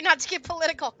we agreed not to get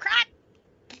political. Crap!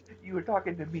 You were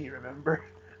talking to me, remember?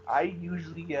 I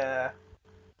usually, oh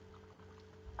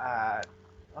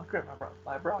crap,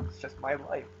 my Brock's just my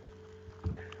life.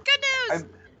 Good news!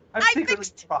 I'm secretly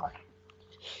the Rock.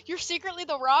 You're secretly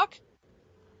the Rock?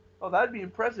 Oh, that'd be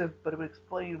impressive, but it would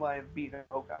explain why I'm beating.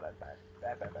 Oh god, that's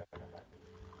bad.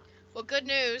 Well, good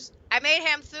news. I made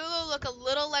Hamthulu look a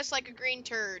little less like a green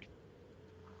turd.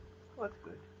 Well, that's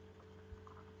good.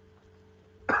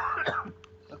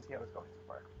 Let's see how it's going so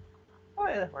far. Oh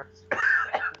yeah, that works.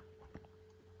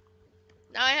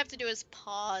 Now I have to do is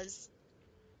pause.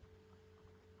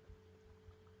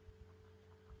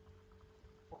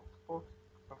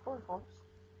 sword forms.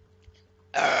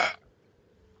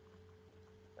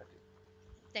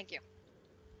 Thank you.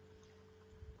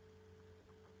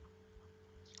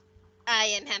 I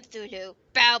am Hamthulu.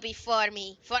 Bow before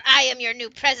me, for I am your new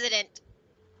president.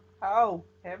 How?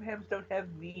 Ham-hams don't have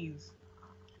knees.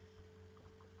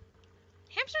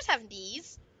 Hamsters have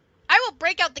knees. I will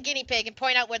break out the guinea pig and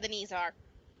point out where the knees are.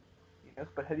 Yes,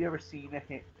 but have you ever seen a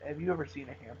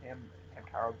ham-ham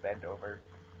Hamtaro bend over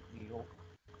kneel?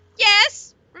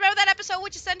 Yes! Remember that episode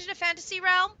which is sent in a fantasy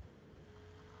realm?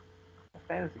 A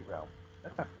fantasy realm.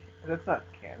 That's not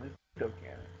canon. It's no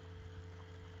canon.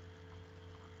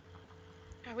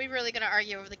 Are we really going to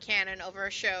argue over the canon over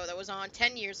a show that was on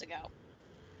 10 years ago?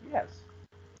 Yes.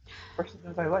 First,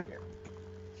 since I like it.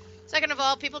 Second of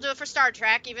all, people do it for Star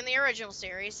Trek, even the original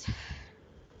series.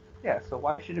 Yeah, so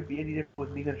why should it be any different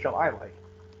with me than a show I like?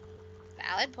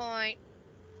 Valid point.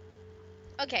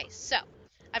 Okay, so,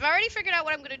 I've already figured out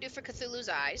what I'm going to do for Cthulhu's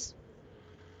eyes.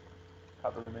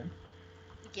 Cover them in.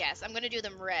 Yes, I'm going to do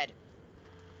them red.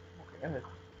 Okay,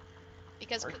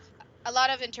 Because works. a lot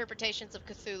of interpretations of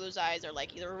Cthulhu's eyes are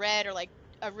like either red or like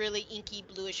a really inky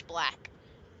bluish black.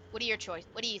 What are your choice?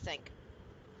 What do you think?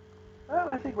 Well,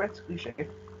 I think red's cliche.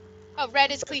 Oh,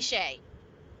 red is cliche.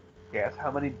 Yes,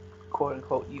 how many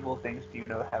quote-unquote evil things do you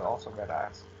know that have also red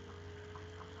eyes?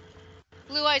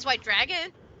 Blue Eyes White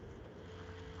Dragon?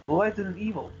 Blue Eyes isn't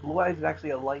evil. Blue Eyes is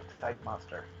actually a light-type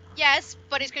monster. Yes,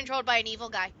 but he's controlled by an evil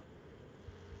guy.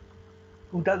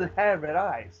 Who doesn't have red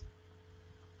eyes.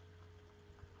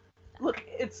 Look,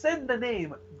 it said in the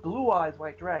name, Blue Eyes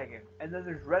White Dragon, and then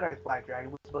there's Red Eyes Black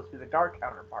Dragon, which is supposed to be the dark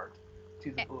counterpart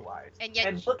to the Blue Eyes.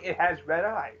 And look, it has red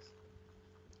eyes.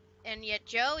 And yet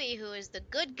Joey, who is the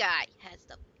good guy, has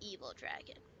the evil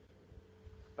dragon.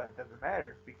 But it doesn't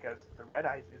matter, because the Red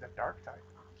Eyes is a dark type,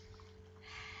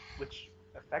 which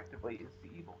effectively is the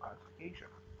evil classification.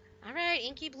 Alright,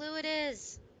 inky blue it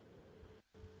is.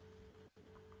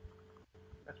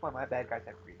 That's why my bad guys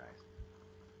have green eyes.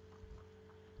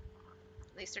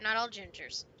 At least they're not all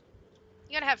gingers.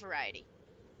 You gotta have variety.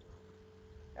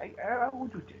 I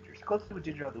won't do gingers. The closest to a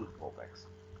ginger I'll do is Vulpix.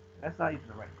 That's not even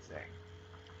the right thing.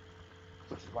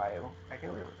 Which is why I get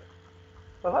away with it.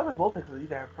 But a lot of the Vulpix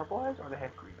either have purple eyes or they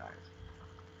have green eyes.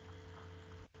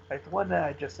 Like the one that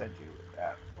I just sent you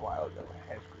a while ago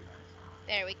has green eyes.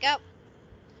 There we go.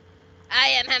 I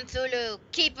am Hamthulu,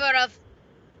 keeper of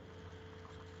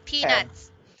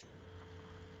peanuts.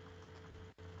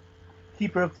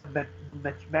 Keeper of the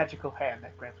magical hand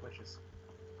that grants wishes.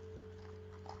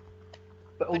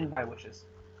 But only my wishes.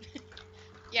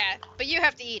 Yeah, but you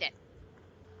have to eat it.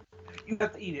 You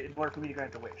have to eat it in order for me to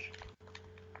grant a wish.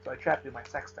 So I trapped it in my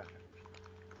sex dungeon.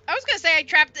 I was gonna say I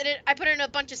trapped it in, I put it in a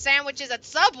bunch of sandwiches at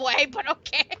Subway, but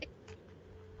okay.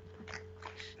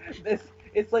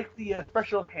 It's like the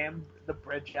special the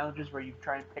bread challenges where you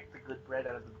try and pick the good bread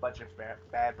out of a bunch of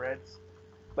bad breads.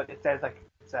 But it says like,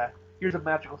 here's a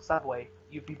magical Subway.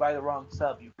 If you buy the wrong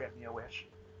sub, you grant me a wish.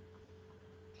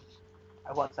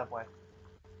 I want Subway.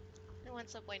 I want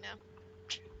Subway now.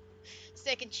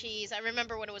 Steak and cheese. I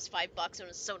remember when it was $5 and it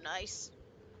was so nice.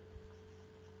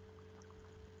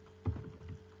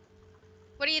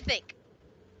 What do you think?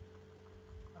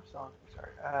 I'm sorry.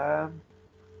 I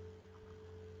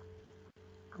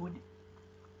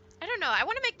don't know. I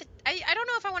want to make the. I don't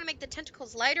know if I want to make the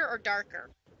tentacles lighter or darker.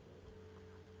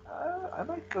 I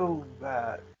might go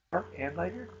dark and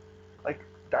lighter. Like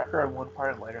darker on one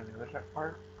part and lighter on the other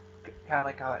part. Kind of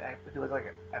like how it was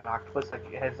like an octopus. Like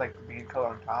it has like the main color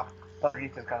on top. But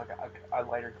underneath it's got like a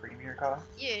lighter, creamier color.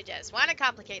 You just want to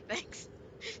complicate things.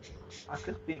 I'm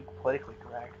just being politically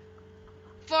correct.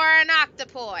 For an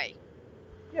octopoid.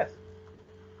 Yes.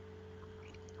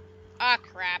 Ah,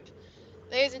 crap.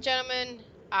 Ladies and gentlemen,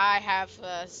 I have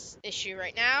a issue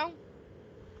right now.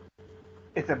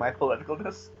 Is it my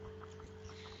politicalness?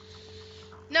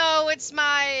 No, it's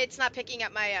not picking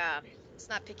up my,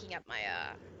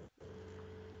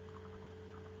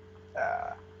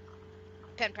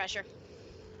 pen pressure.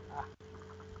 Ah.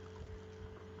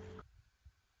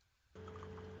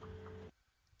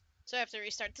 So I have to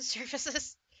restart the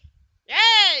services.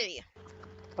 Yay!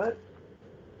 What?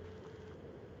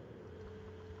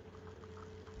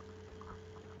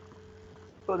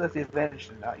 So that's the advantage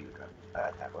to not use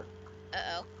a tablet.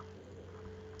 Uh-oh.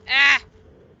 Ah!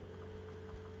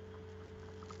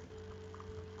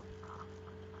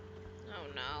 Oh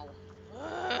no.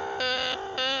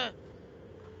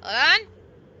 Hold on.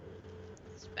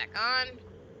 It's back on.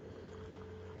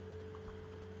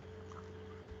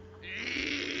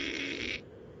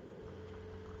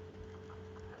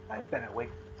 I've been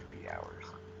awake for 3 hours.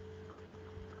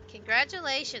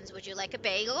 Congratulations. Would you like a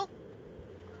bagel?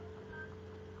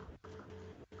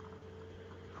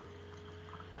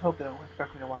 hope they don't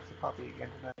expect me to watch the puppy again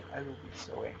tonight. I will be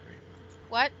so angry.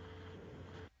 What?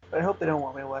 But I hope they don't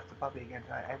want me to watch the puppy again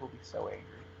tonight. I will be so angry.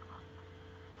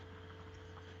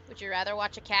 Would you rather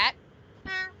watch a cat?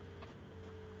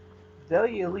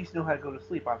 They at least know how to go to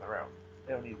sleep on their own.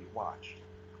 They don't need to be watched.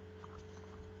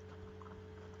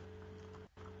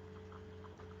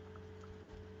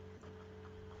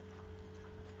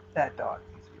 That dog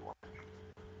needs to be watched.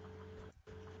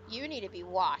 You need to be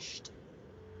washed.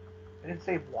 I didn't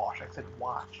say wash, I said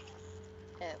watched.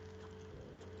 Oh.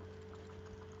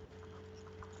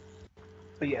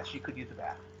 But yes, she could use a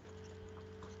bath.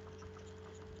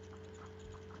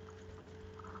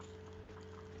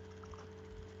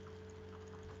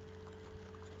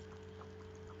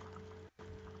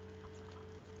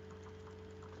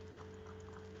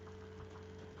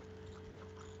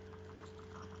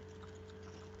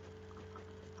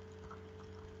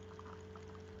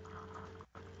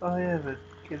 Oh yeah, the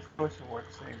Kids' Choice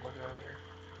Awards thing was earlier.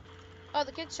 Oh,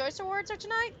 the Kids' Choice Awards are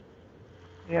tonight?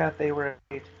 Yeah, they were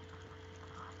 8.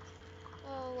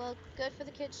 Oh, well, good for the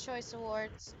Kids' Choice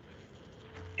Awards.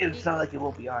 It's not like it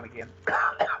won't be on again.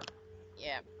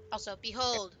 Yeah. Also,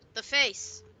 behold, the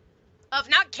face of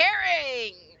not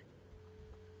caring!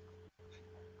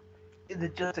 Is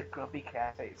it just a grumpy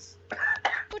cat face?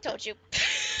 Who told you?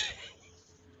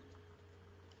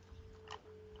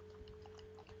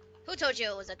 Who told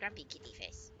you it was a grumpy kitty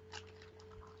face?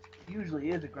 It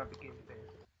usually is a grumpy kitty face.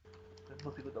 But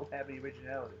most people don't have any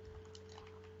originality.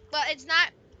 Well, it's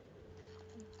not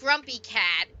grumpy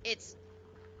cat. It's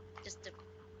just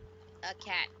a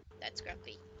cat that's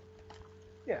grumpy.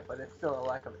 Yeah, but it's still a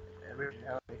lack of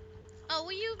originality. Oh,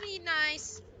 will you be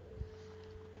nice?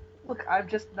 Look, I'm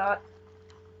just not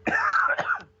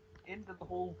into the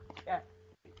whole cat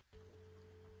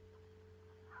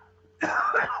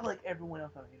like everyone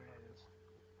else on the internet is.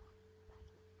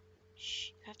 Shh,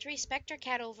 you have to respect our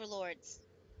cat overlords.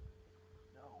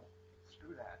 No,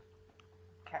 screw that.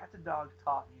 Cats and dogs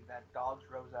taught me that dogs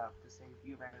rose up to save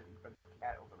humanity from the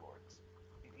cat overlords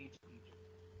in ancient Egypt.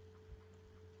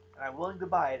 And I'm willing to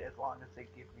buy it as long as they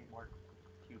give me more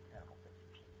cute animal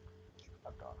pictures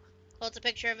of dogs. Well, it's a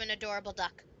picture of an adorable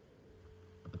duck.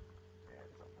 Yeah,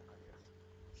 something, I guess.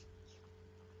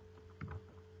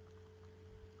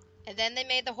 And then they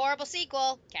made the horrible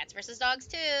sequel, Cats vs. Dogs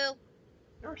 2.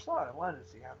 Never saw it. I wanted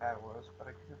to see how bad it was, but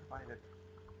I couldn't find it.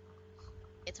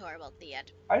 It's horrible at the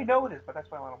end. I know it is, but that's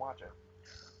why I want to watch it.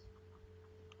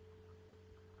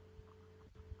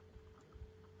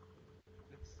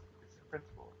 It's the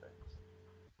principle of things.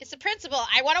 It's the principle.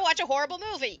 I want to watch a horrible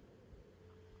movie.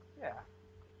 Yeah.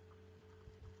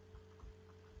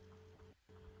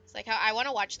 It's like how I want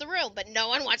to watch The Room, but no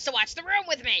one wants to watch The Room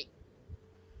with me.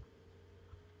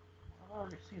 I've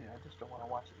already seen it. I just don't want to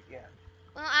watch it again.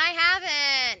 Well, I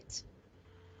haven't.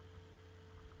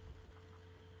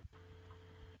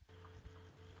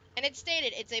 And it's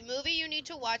stated, it's a movie you need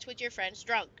to watch with your friends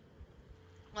drunk.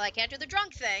 Well, I can't do the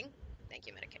drunk thing. Thank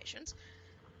you, medications.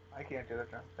 I can't do the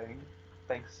drunk thing.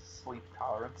 Thanks, sleep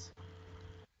tolerance.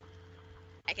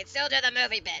 I can still do the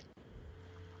movie bit.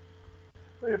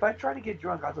 But if I try to get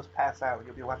drunk, I'll just pass out.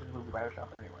 You'll be watching the movie by yourself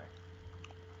anyway.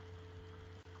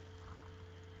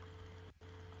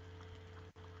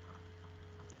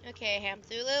 Okay,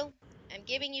 Hamthulu, I'm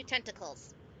giving you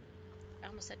tentacles. I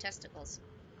almost said testicles.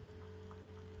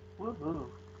 Woohoo.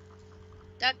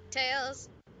 DuckTales.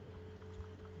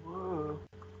 Woo.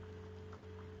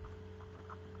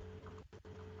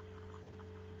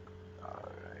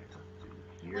 Alright, let's do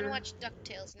I here. want to watch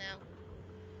DuckTales now.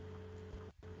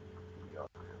 We all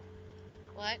do.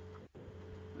 What?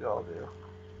 We all do.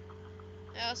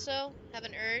 I also have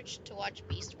an urge to watch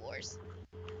Beast Wars.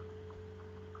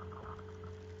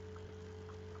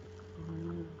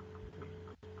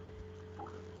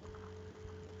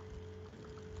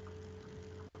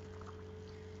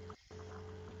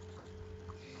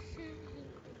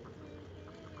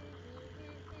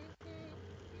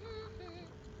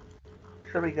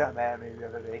 Somebody got mad at me the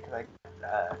other day because I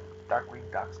got Darkwing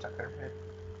Duck stuck in her head.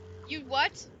 You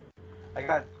what? I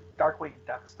got Darkwing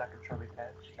Duck stuck in Shirley's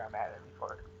head. She got mad at me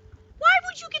for it. Why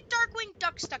would you get Darkwing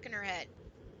Duck stuck in her head?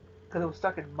 Because it was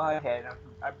stuck in my head.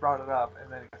 I brought it up, and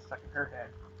then it got stuck in her head.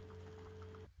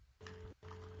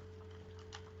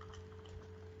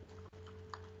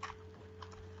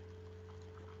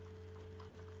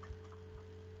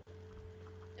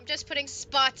 I'm just putting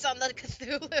spots on the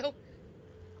Cthulhu.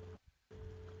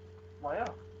 Why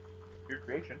not? Your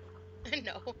creation.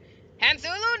 No.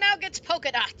 Hamthulu now gets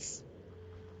polka dots.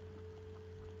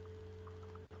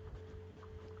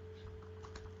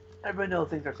 Everybody knows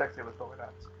things are sexy with polka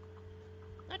dots.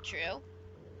 Not true.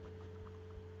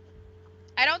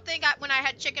 I don't think when I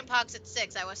had chicken pox at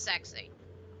 6, I was sexy.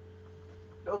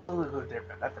 Those are a little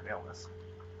different. That's an illness.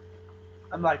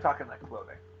 I'm like talking like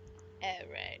clothing. Oh,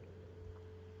 right.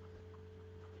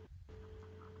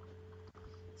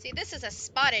 See, this is a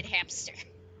spotted hamster.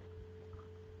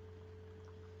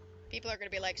 People are going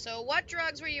to be like, so what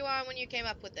drugs were you on when you came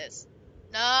up with this?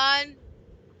 None.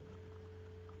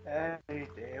 Hey,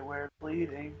 they were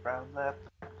bleeding from the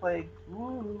plague.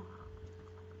 Woo.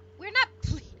 We're not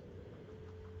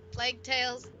Plague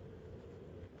Tales.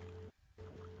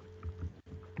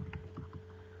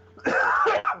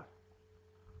 The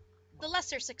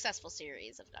lesser successful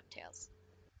series of DuckTales.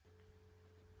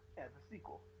 Yeah, the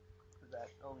sequel to that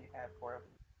only had 4 of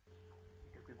them.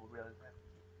 Because people realize that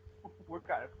we're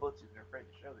kind of pussies and afraid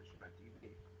to show this shit on TV.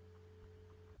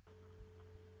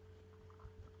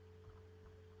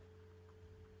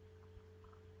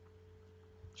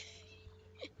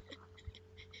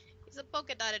 He's a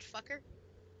polka dotted fucker.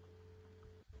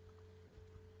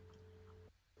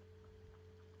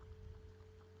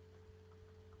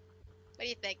 What do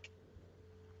you think?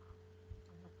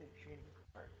 I think shading is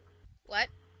hard. What?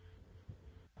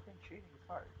 I think shading is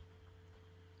hard.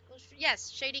 Well, yes,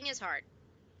 shading is hard.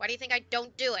 Why do you think I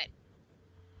don't do it?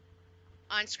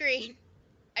 On screen.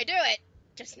 I do it,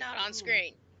 just not on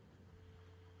screen.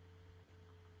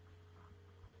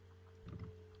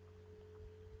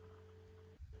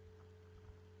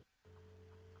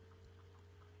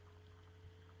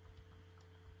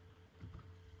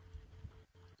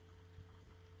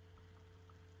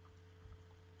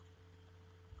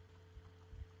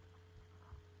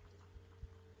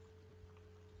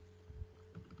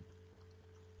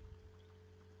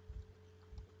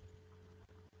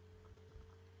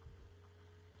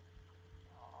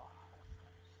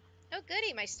 Oh,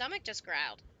 goody, my stomach just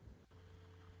growled.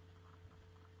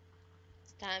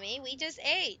 Tommy, we just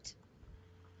ate.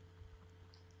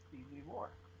 Feed me more.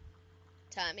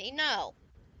 Tommy, no.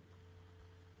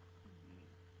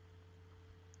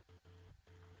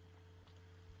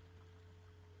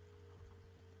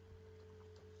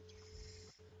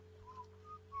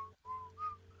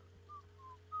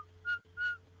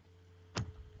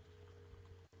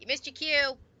 You missed your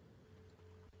cue.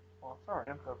 Well, sorry,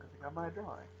 I'm focusing on my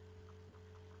drawing.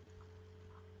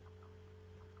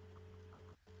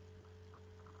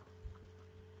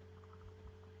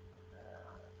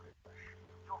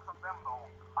 Kill some them though.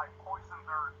 I poisoned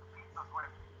their pizzas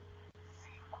with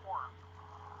sea corn.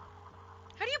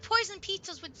 How do you poison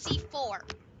pizzas with C4?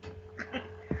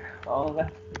 Oh,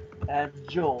 that's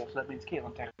Joel, so that means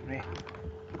Caitlin texted me.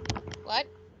 What?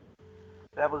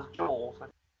 That was Joel, so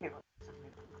Caitlin texted me.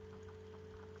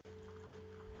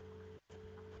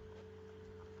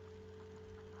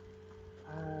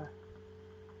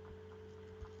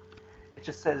 It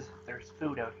just says there's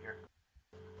food out here.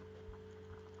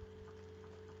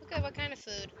 Okay, what kind of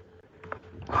food?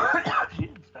 She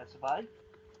didn't specify.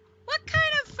 What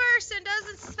kind of person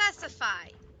doesn't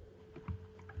specify?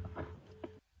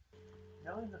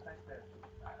 Knowing the fact that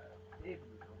Dave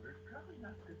was over, it's probably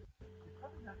not good. It's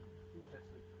probably not good food that's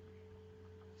good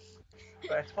for me.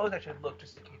 But I suppose I should look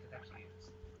just in case it actually is.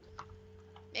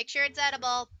 Make sure it's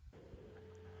edible.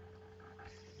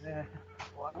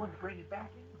 Well, I wouldn't bring it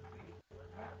back in.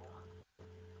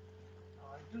 I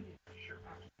do need a shirt.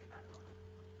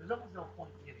 There's almost no point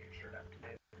in getting a shirt out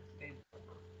today.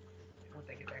 Once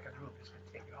I get back on the roof, I'm just going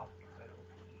to take it off because I don't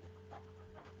eat.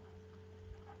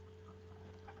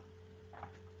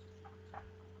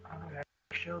 Alright,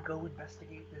 I shall go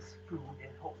investigate this food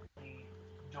and hopefully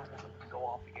Joel doesn't go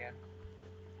off again.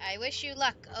 I wish you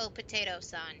luck, oh potato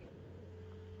son.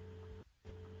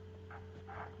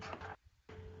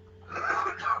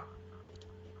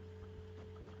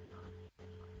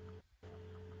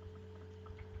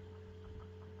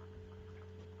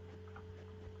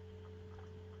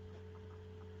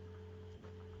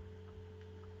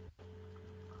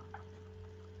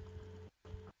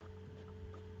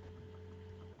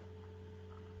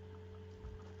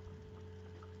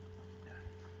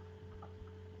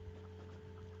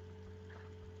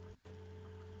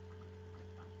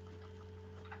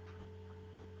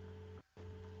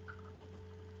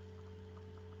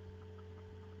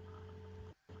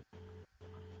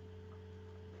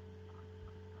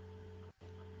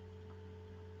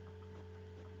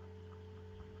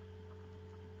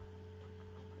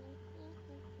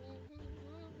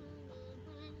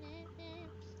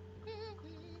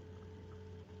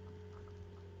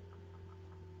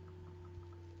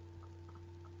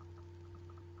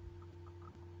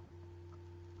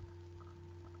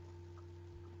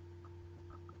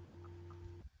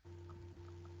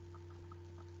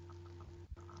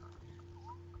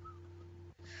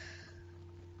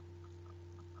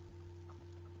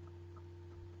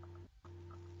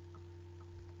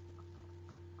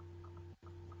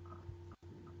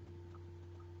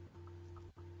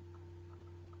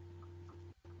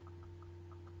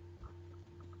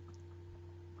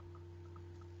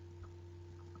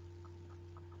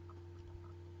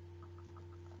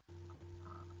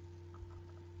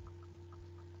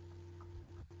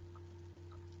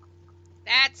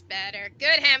 That's better.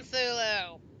 Good,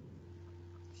 Hamthulu.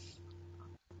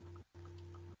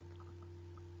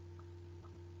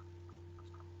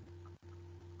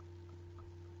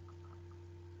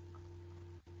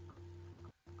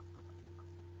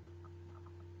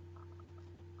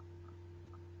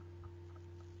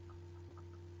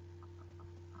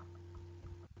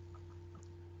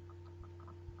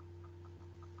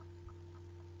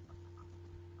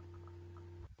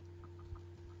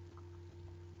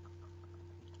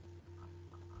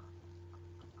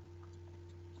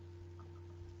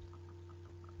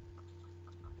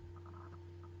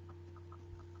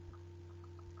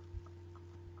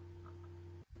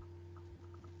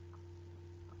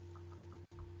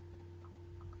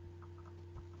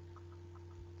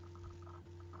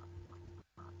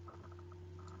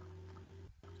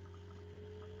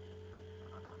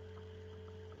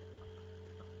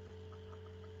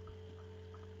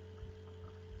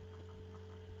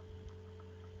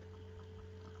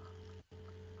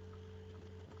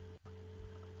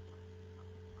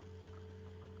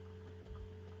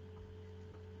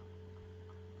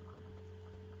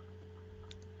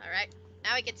 Alright,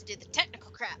 now we get to do the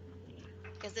technical crap.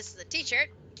 Because this is a t-shirt.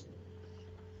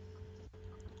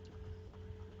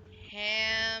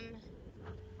 Ham...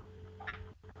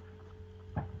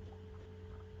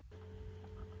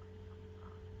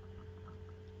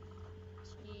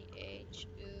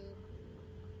 T-H-U...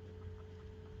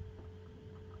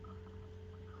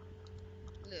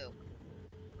 Lou.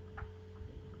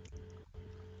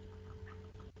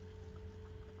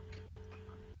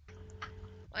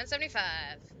 $175.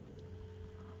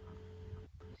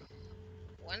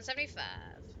 $175.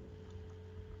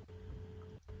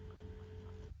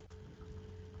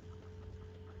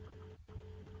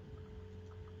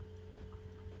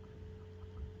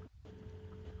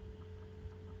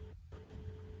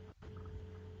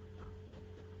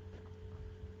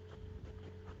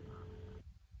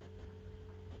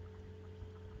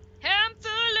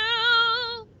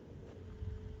 Hamthulu!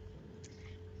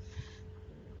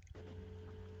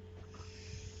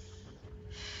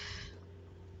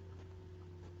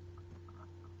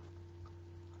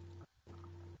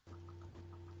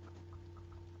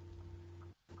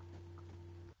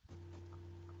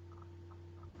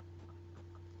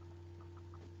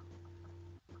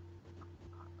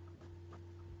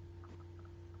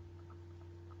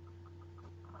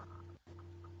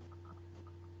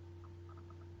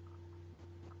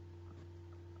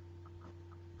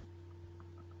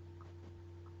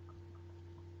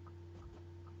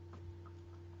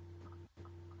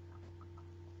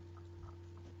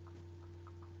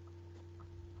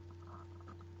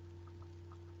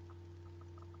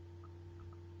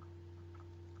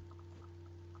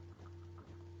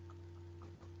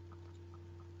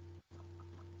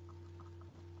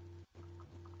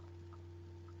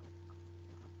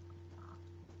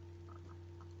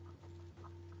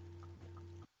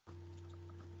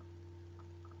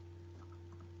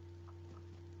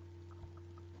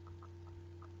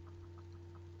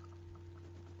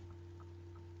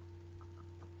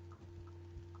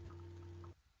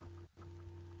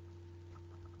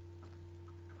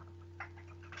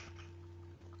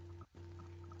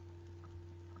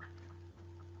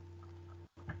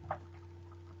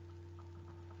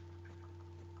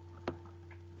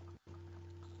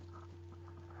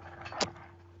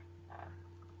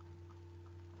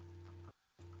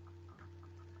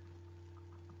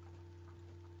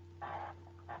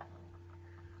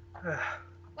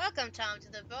 Welcome, Tom,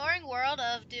 to the boring world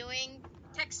of doing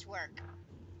text work.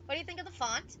 What do you think of the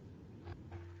font?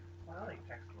 I like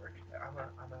text work. I'm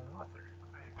an author.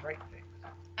 I write things.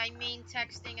 I mean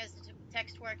texting as to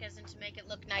text work as in to make it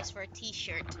look nice for a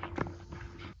t-shirt.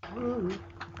 Woo.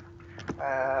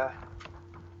 Let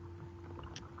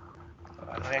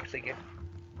me actually get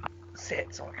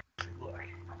sit so I can actually look.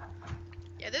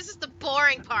 Yeah, this is the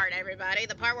boring part, everybody.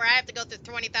 The part where I have to go through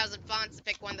 20,000 fonts to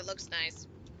pick one that looks nice.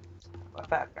 I'm a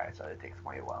fat guy, so it takes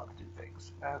me a while to do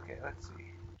things. Okay, let's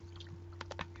see.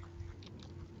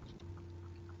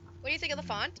 What do you think of the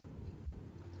font?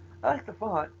 I like the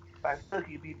font, but I feel like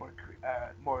you'd be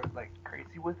more like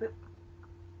crazy with it.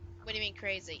 What do you mean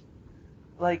crazy?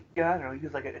 Like I don't know,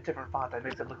 use like a different font that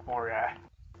makes it look more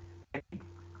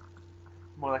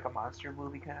like a monster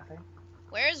movie kind of thing.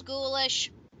 Where's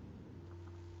Ghoulish?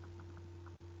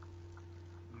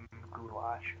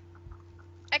 Goulash.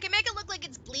 I can make it look like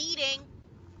it's bleeding.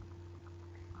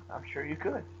 I'm sure you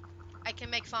could. I can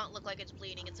make font look like it's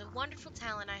bleeding. It's a wonderful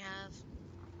talent I have.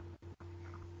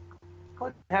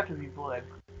 But you have to be blood.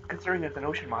 Considering it's an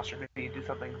ocean monster, maybe you do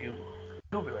something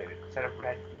goo related instead of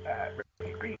red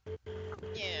and green.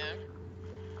 Yeah.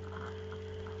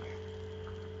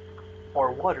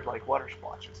 Or water, like water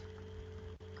splotches.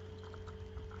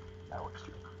 That works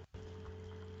too.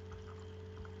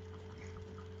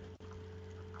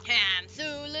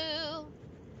 Hamthulu.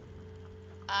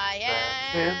 I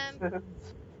The am.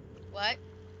 Simpsons. What?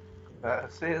 The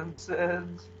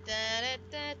Simpsons.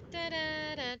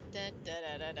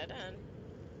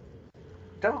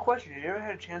 Dumb question. Have you ever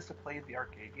had a chance to play the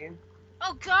arcade game?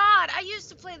 Oh God, I used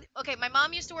to play. Okay, my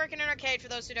mom used to work in an arcade. For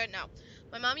those who don't know,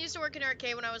 my mom used to work in an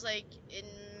arcade when I was like in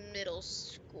middle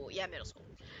school. Yeah, middle school.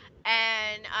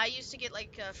 And I used to get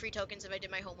like free tokens if I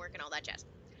did my homework and all that jazz.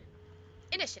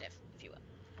 Initiative, if you will.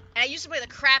 And I used to play the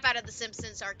crap out of the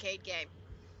Simpsons arcade game.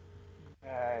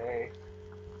 I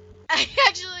I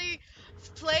actually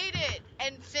played it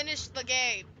and finished the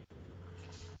game.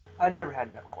 never had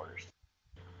enough quarters.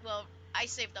 Well, I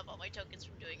saved up all my tokens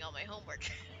from doing all my homework.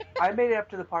 I made it up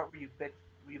to the part where you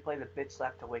play the bitch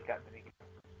slap to wake up minigame.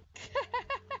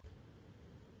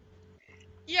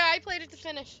 Yeah, I played it to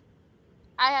finish.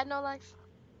 I had no life.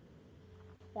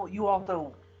 Well, you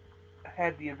also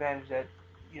had the advantage that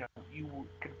you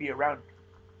could be around.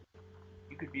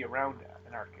 You could be around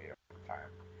an arcade all the time.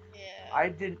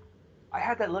 Yeah. I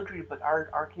had that luxury, but our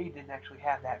arcade didn't actually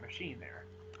have that machine there,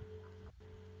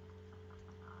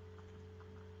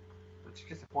 which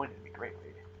disappointed me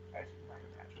greatly, as you might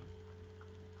imagine.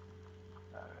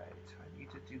 Alright, so I need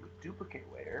to do a duplicate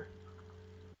layer.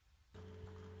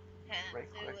 Right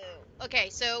click. Okay,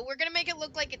 so we're gonna make it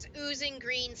look like it's oozing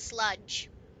green sludge.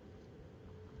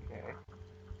 Okay.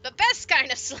 The best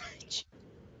kind of sludge.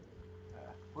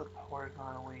 Flip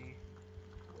horizontally.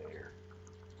 Layer.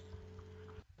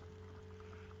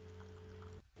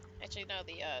 Actually, no,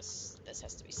 this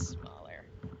has to be smaller.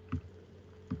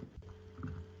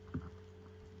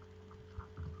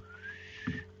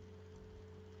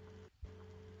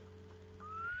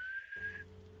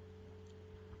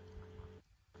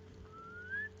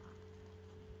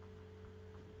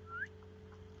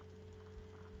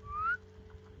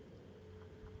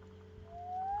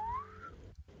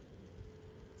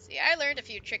 See, I learned a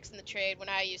few tricks in the trade when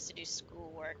I used to do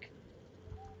schoolwork.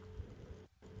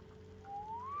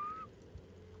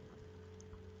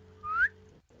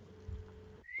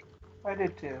 I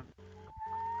did too,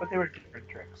 but they were different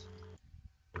tricks.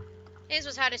 His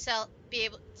was how to be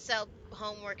able to sell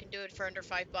homework and do it for under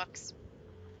 $5.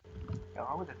 No,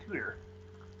 I was a tutor.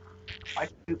 I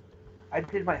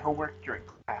did my homework during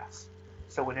class,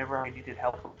 so whenever I needed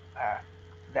help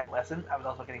that lesson, I was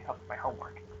also getting help with my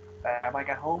homework. By the time I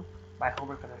got home, my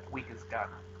homework for the week is done.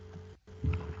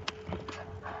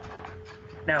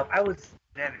 Now, if I was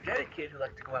an energetic kid who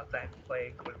liked to go outside and play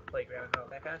and go to the playground and all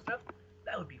that kind of stuff,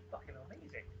 that would be fucking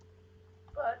amazing.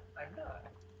 But I'm not.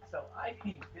 So I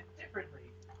used it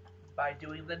differently by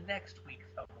doing the next week's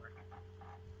homework.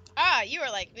 Ah, you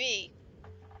are like me.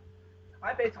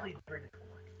 I basically did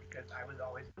homework because I was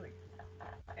always doing it.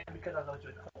 And because I was always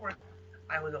doing homework,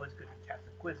 I was always good at tests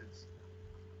and quizzes.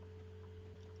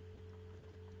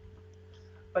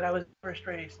 But I was never a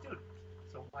straight A student,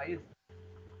 so why is that?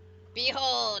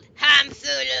 Behold,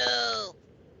 Hamthulu!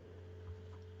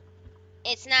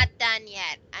 It's not done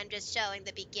yet. I'm just showing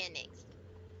the beginnings.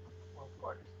 Well, of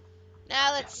course.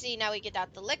 Now let's see. Now we get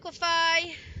out the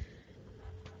liquefy.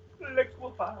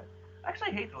 Liquefy. I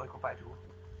actually hate the liquefy tool.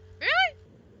 Really?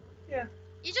 Yeah.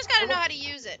 You just gotta know how to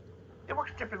use it. It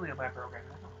works differently in my program.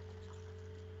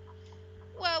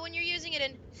 Well, when you're using it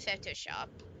in Photoshop.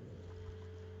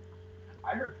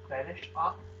 I heard fetish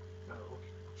up, so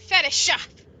Fetish shop!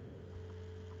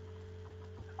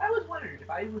 I was wondering if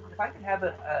I could have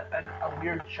a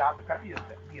weird shop, it'd probably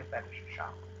be a fetish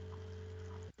shop.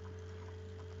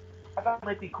 I thought it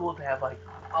might be cool to have like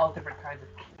all different kinds of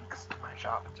kinks in my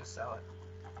shop and just sell it.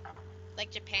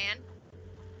 Like Japan?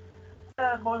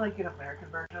 More like an American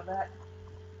version of that.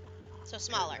 So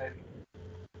smaller.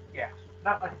 Yeah,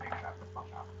 not like a big shop, but a small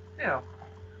shop. You know,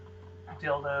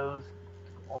 dildos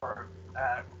or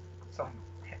some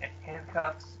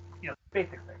handcuffs. You know,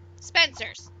 basic things.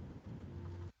 Spencer's.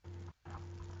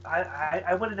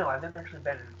 I wouldn't know. I've never actually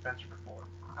been in Spencer before.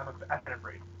 I've been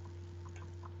afraid.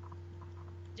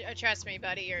 Trust me,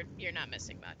 buddy, you're not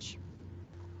missing much.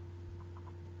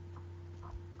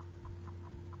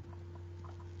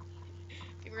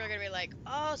 People are gonna be like,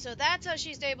 oh, so that's how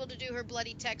she's able to do her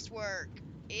bloody text work.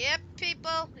 Yep,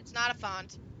 people, it's not a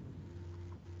font.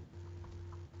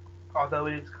 Although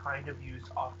it is kind of used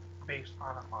based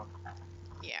on a font.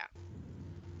 Yeah.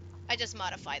 I just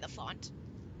modify the font.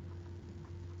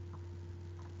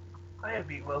 I have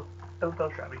meatloaf. Don't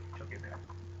tell Shelby. She'll get mad.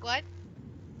 What?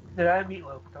 Did I have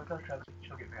meatloaf? Don't tell Shelby.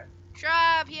 She'll get mad.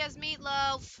 Shrub, he has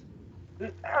meatloaf.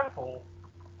 Apple.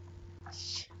 How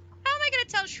am I I gonna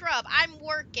tell Shrub? I'm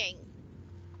working.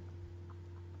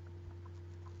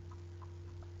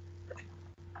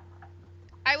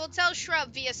 I will tell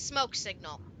Shrub via smoke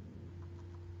signal.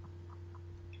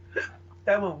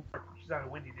 That won't work. She's on a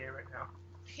windy day right now.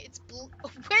 It's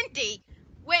windy.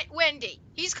 Windy.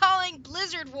 He's calling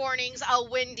blizzard warnings a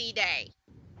windy day.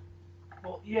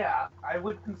 Well, yeah, I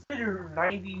would consider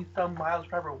 90-some miles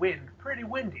per hour wind pretty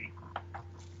windy.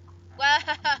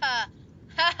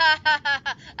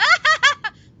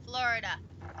 Florida.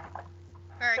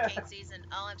 Hurricane season,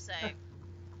 all I'm saying.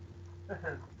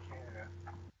 Canada.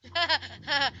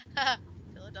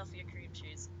 Philadelphia cream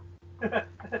cheese.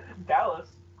 Dallas.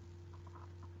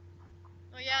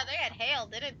 Oh yeah, they had hail,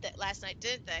 last night,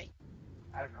 didn't they?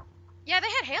 I don't know. Yeah, they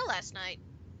had hail last night.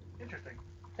 Interesting.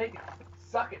 Take it.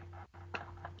 Suck it.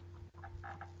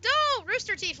 Don't!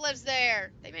 Rooster Teeth lives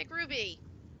there. They make Ruby.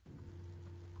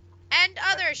 And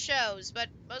other shows, but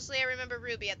mostly I remember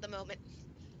Ruby at the moment.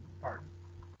 Pardon.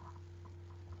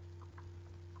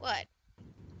 What?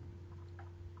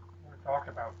 What want to talk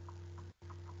about?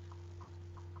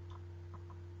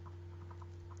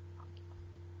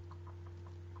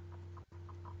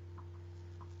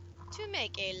 To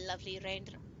make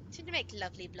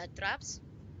lovely blood drops,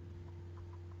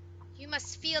 you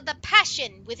must feel the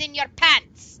passion within your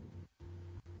pants.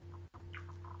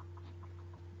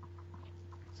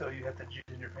 So you have to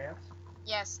jizz in your pants?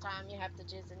 Yes, Tom, you have to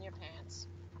jizz in your pants.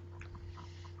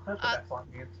 That's what that song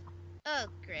means. Oh,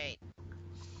 great.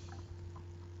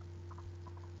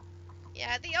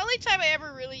 Yeah, the only time I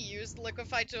ever really used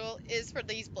Liquify Tool is for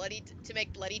these to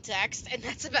make bloody text, and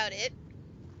that's about it.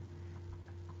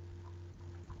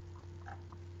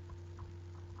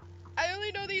 I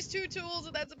only know these two tools,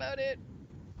 and that's about it.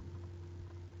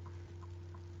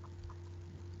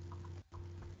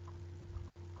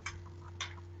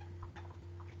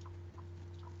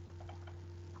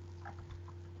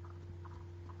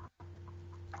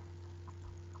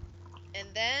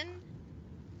 And then...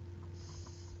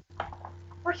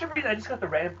 For some reason, I just got the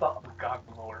random thought of the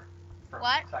goggle lore.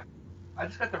 What? I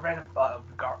just got the random thought of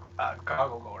the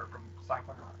goggle lore from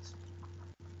Psychonauts.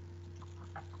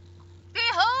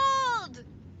 Behold!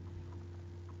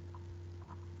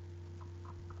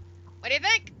 What do you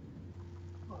think?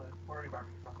 Oh, worry about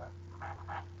that.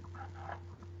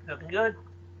 Looking good.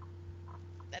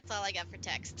 That's all I got for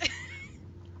text.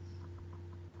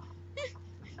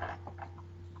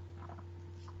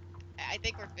 I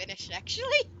think we're finished,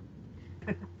 actually.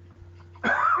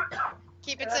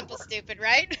 Keep it simple, stupid,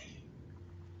 right?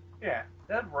 Yeah,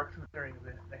 that works considering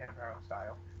the hand power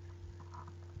style.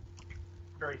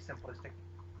 Very simplistic.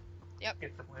 Yep.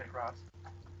 Gets the point across.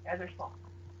 And they're small.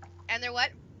 And they're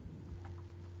what?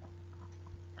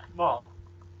 Small.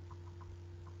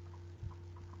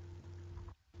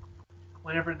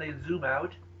 Whenever they zoom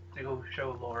out to go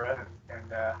show Laura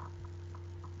and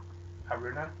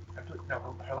Haruna,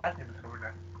 no, her last name is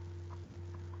Haruna.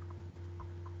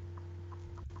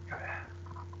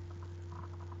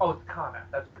 Oh, it's Kana.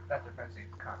 That's her friend's name,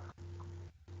 Kana.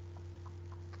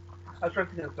 I was trying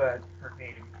to think of her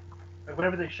name. Like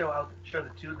whenever they show the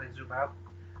two and they zoom out,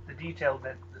 the detail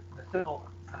that the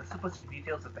simplistic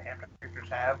details that the hand characters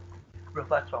have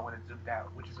reflects well when it's zoomed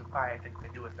out, which is why I think they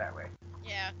do it that way.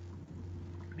 Yeah.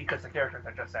 Because the characters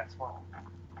are just that small.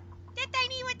 They're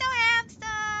tiny little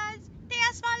hamsters. They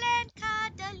are small and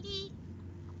cuddly.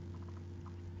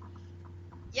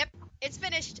 Yep, it's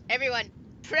finished. Everyone,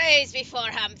 praise before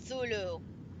Hamthulu.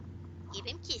 Give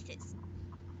him kisses.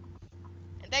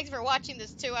 And thanks for watching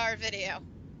this 2-hour video.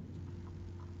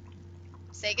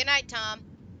 Say goodnight, Tom.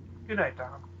 Good night,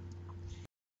 Tom.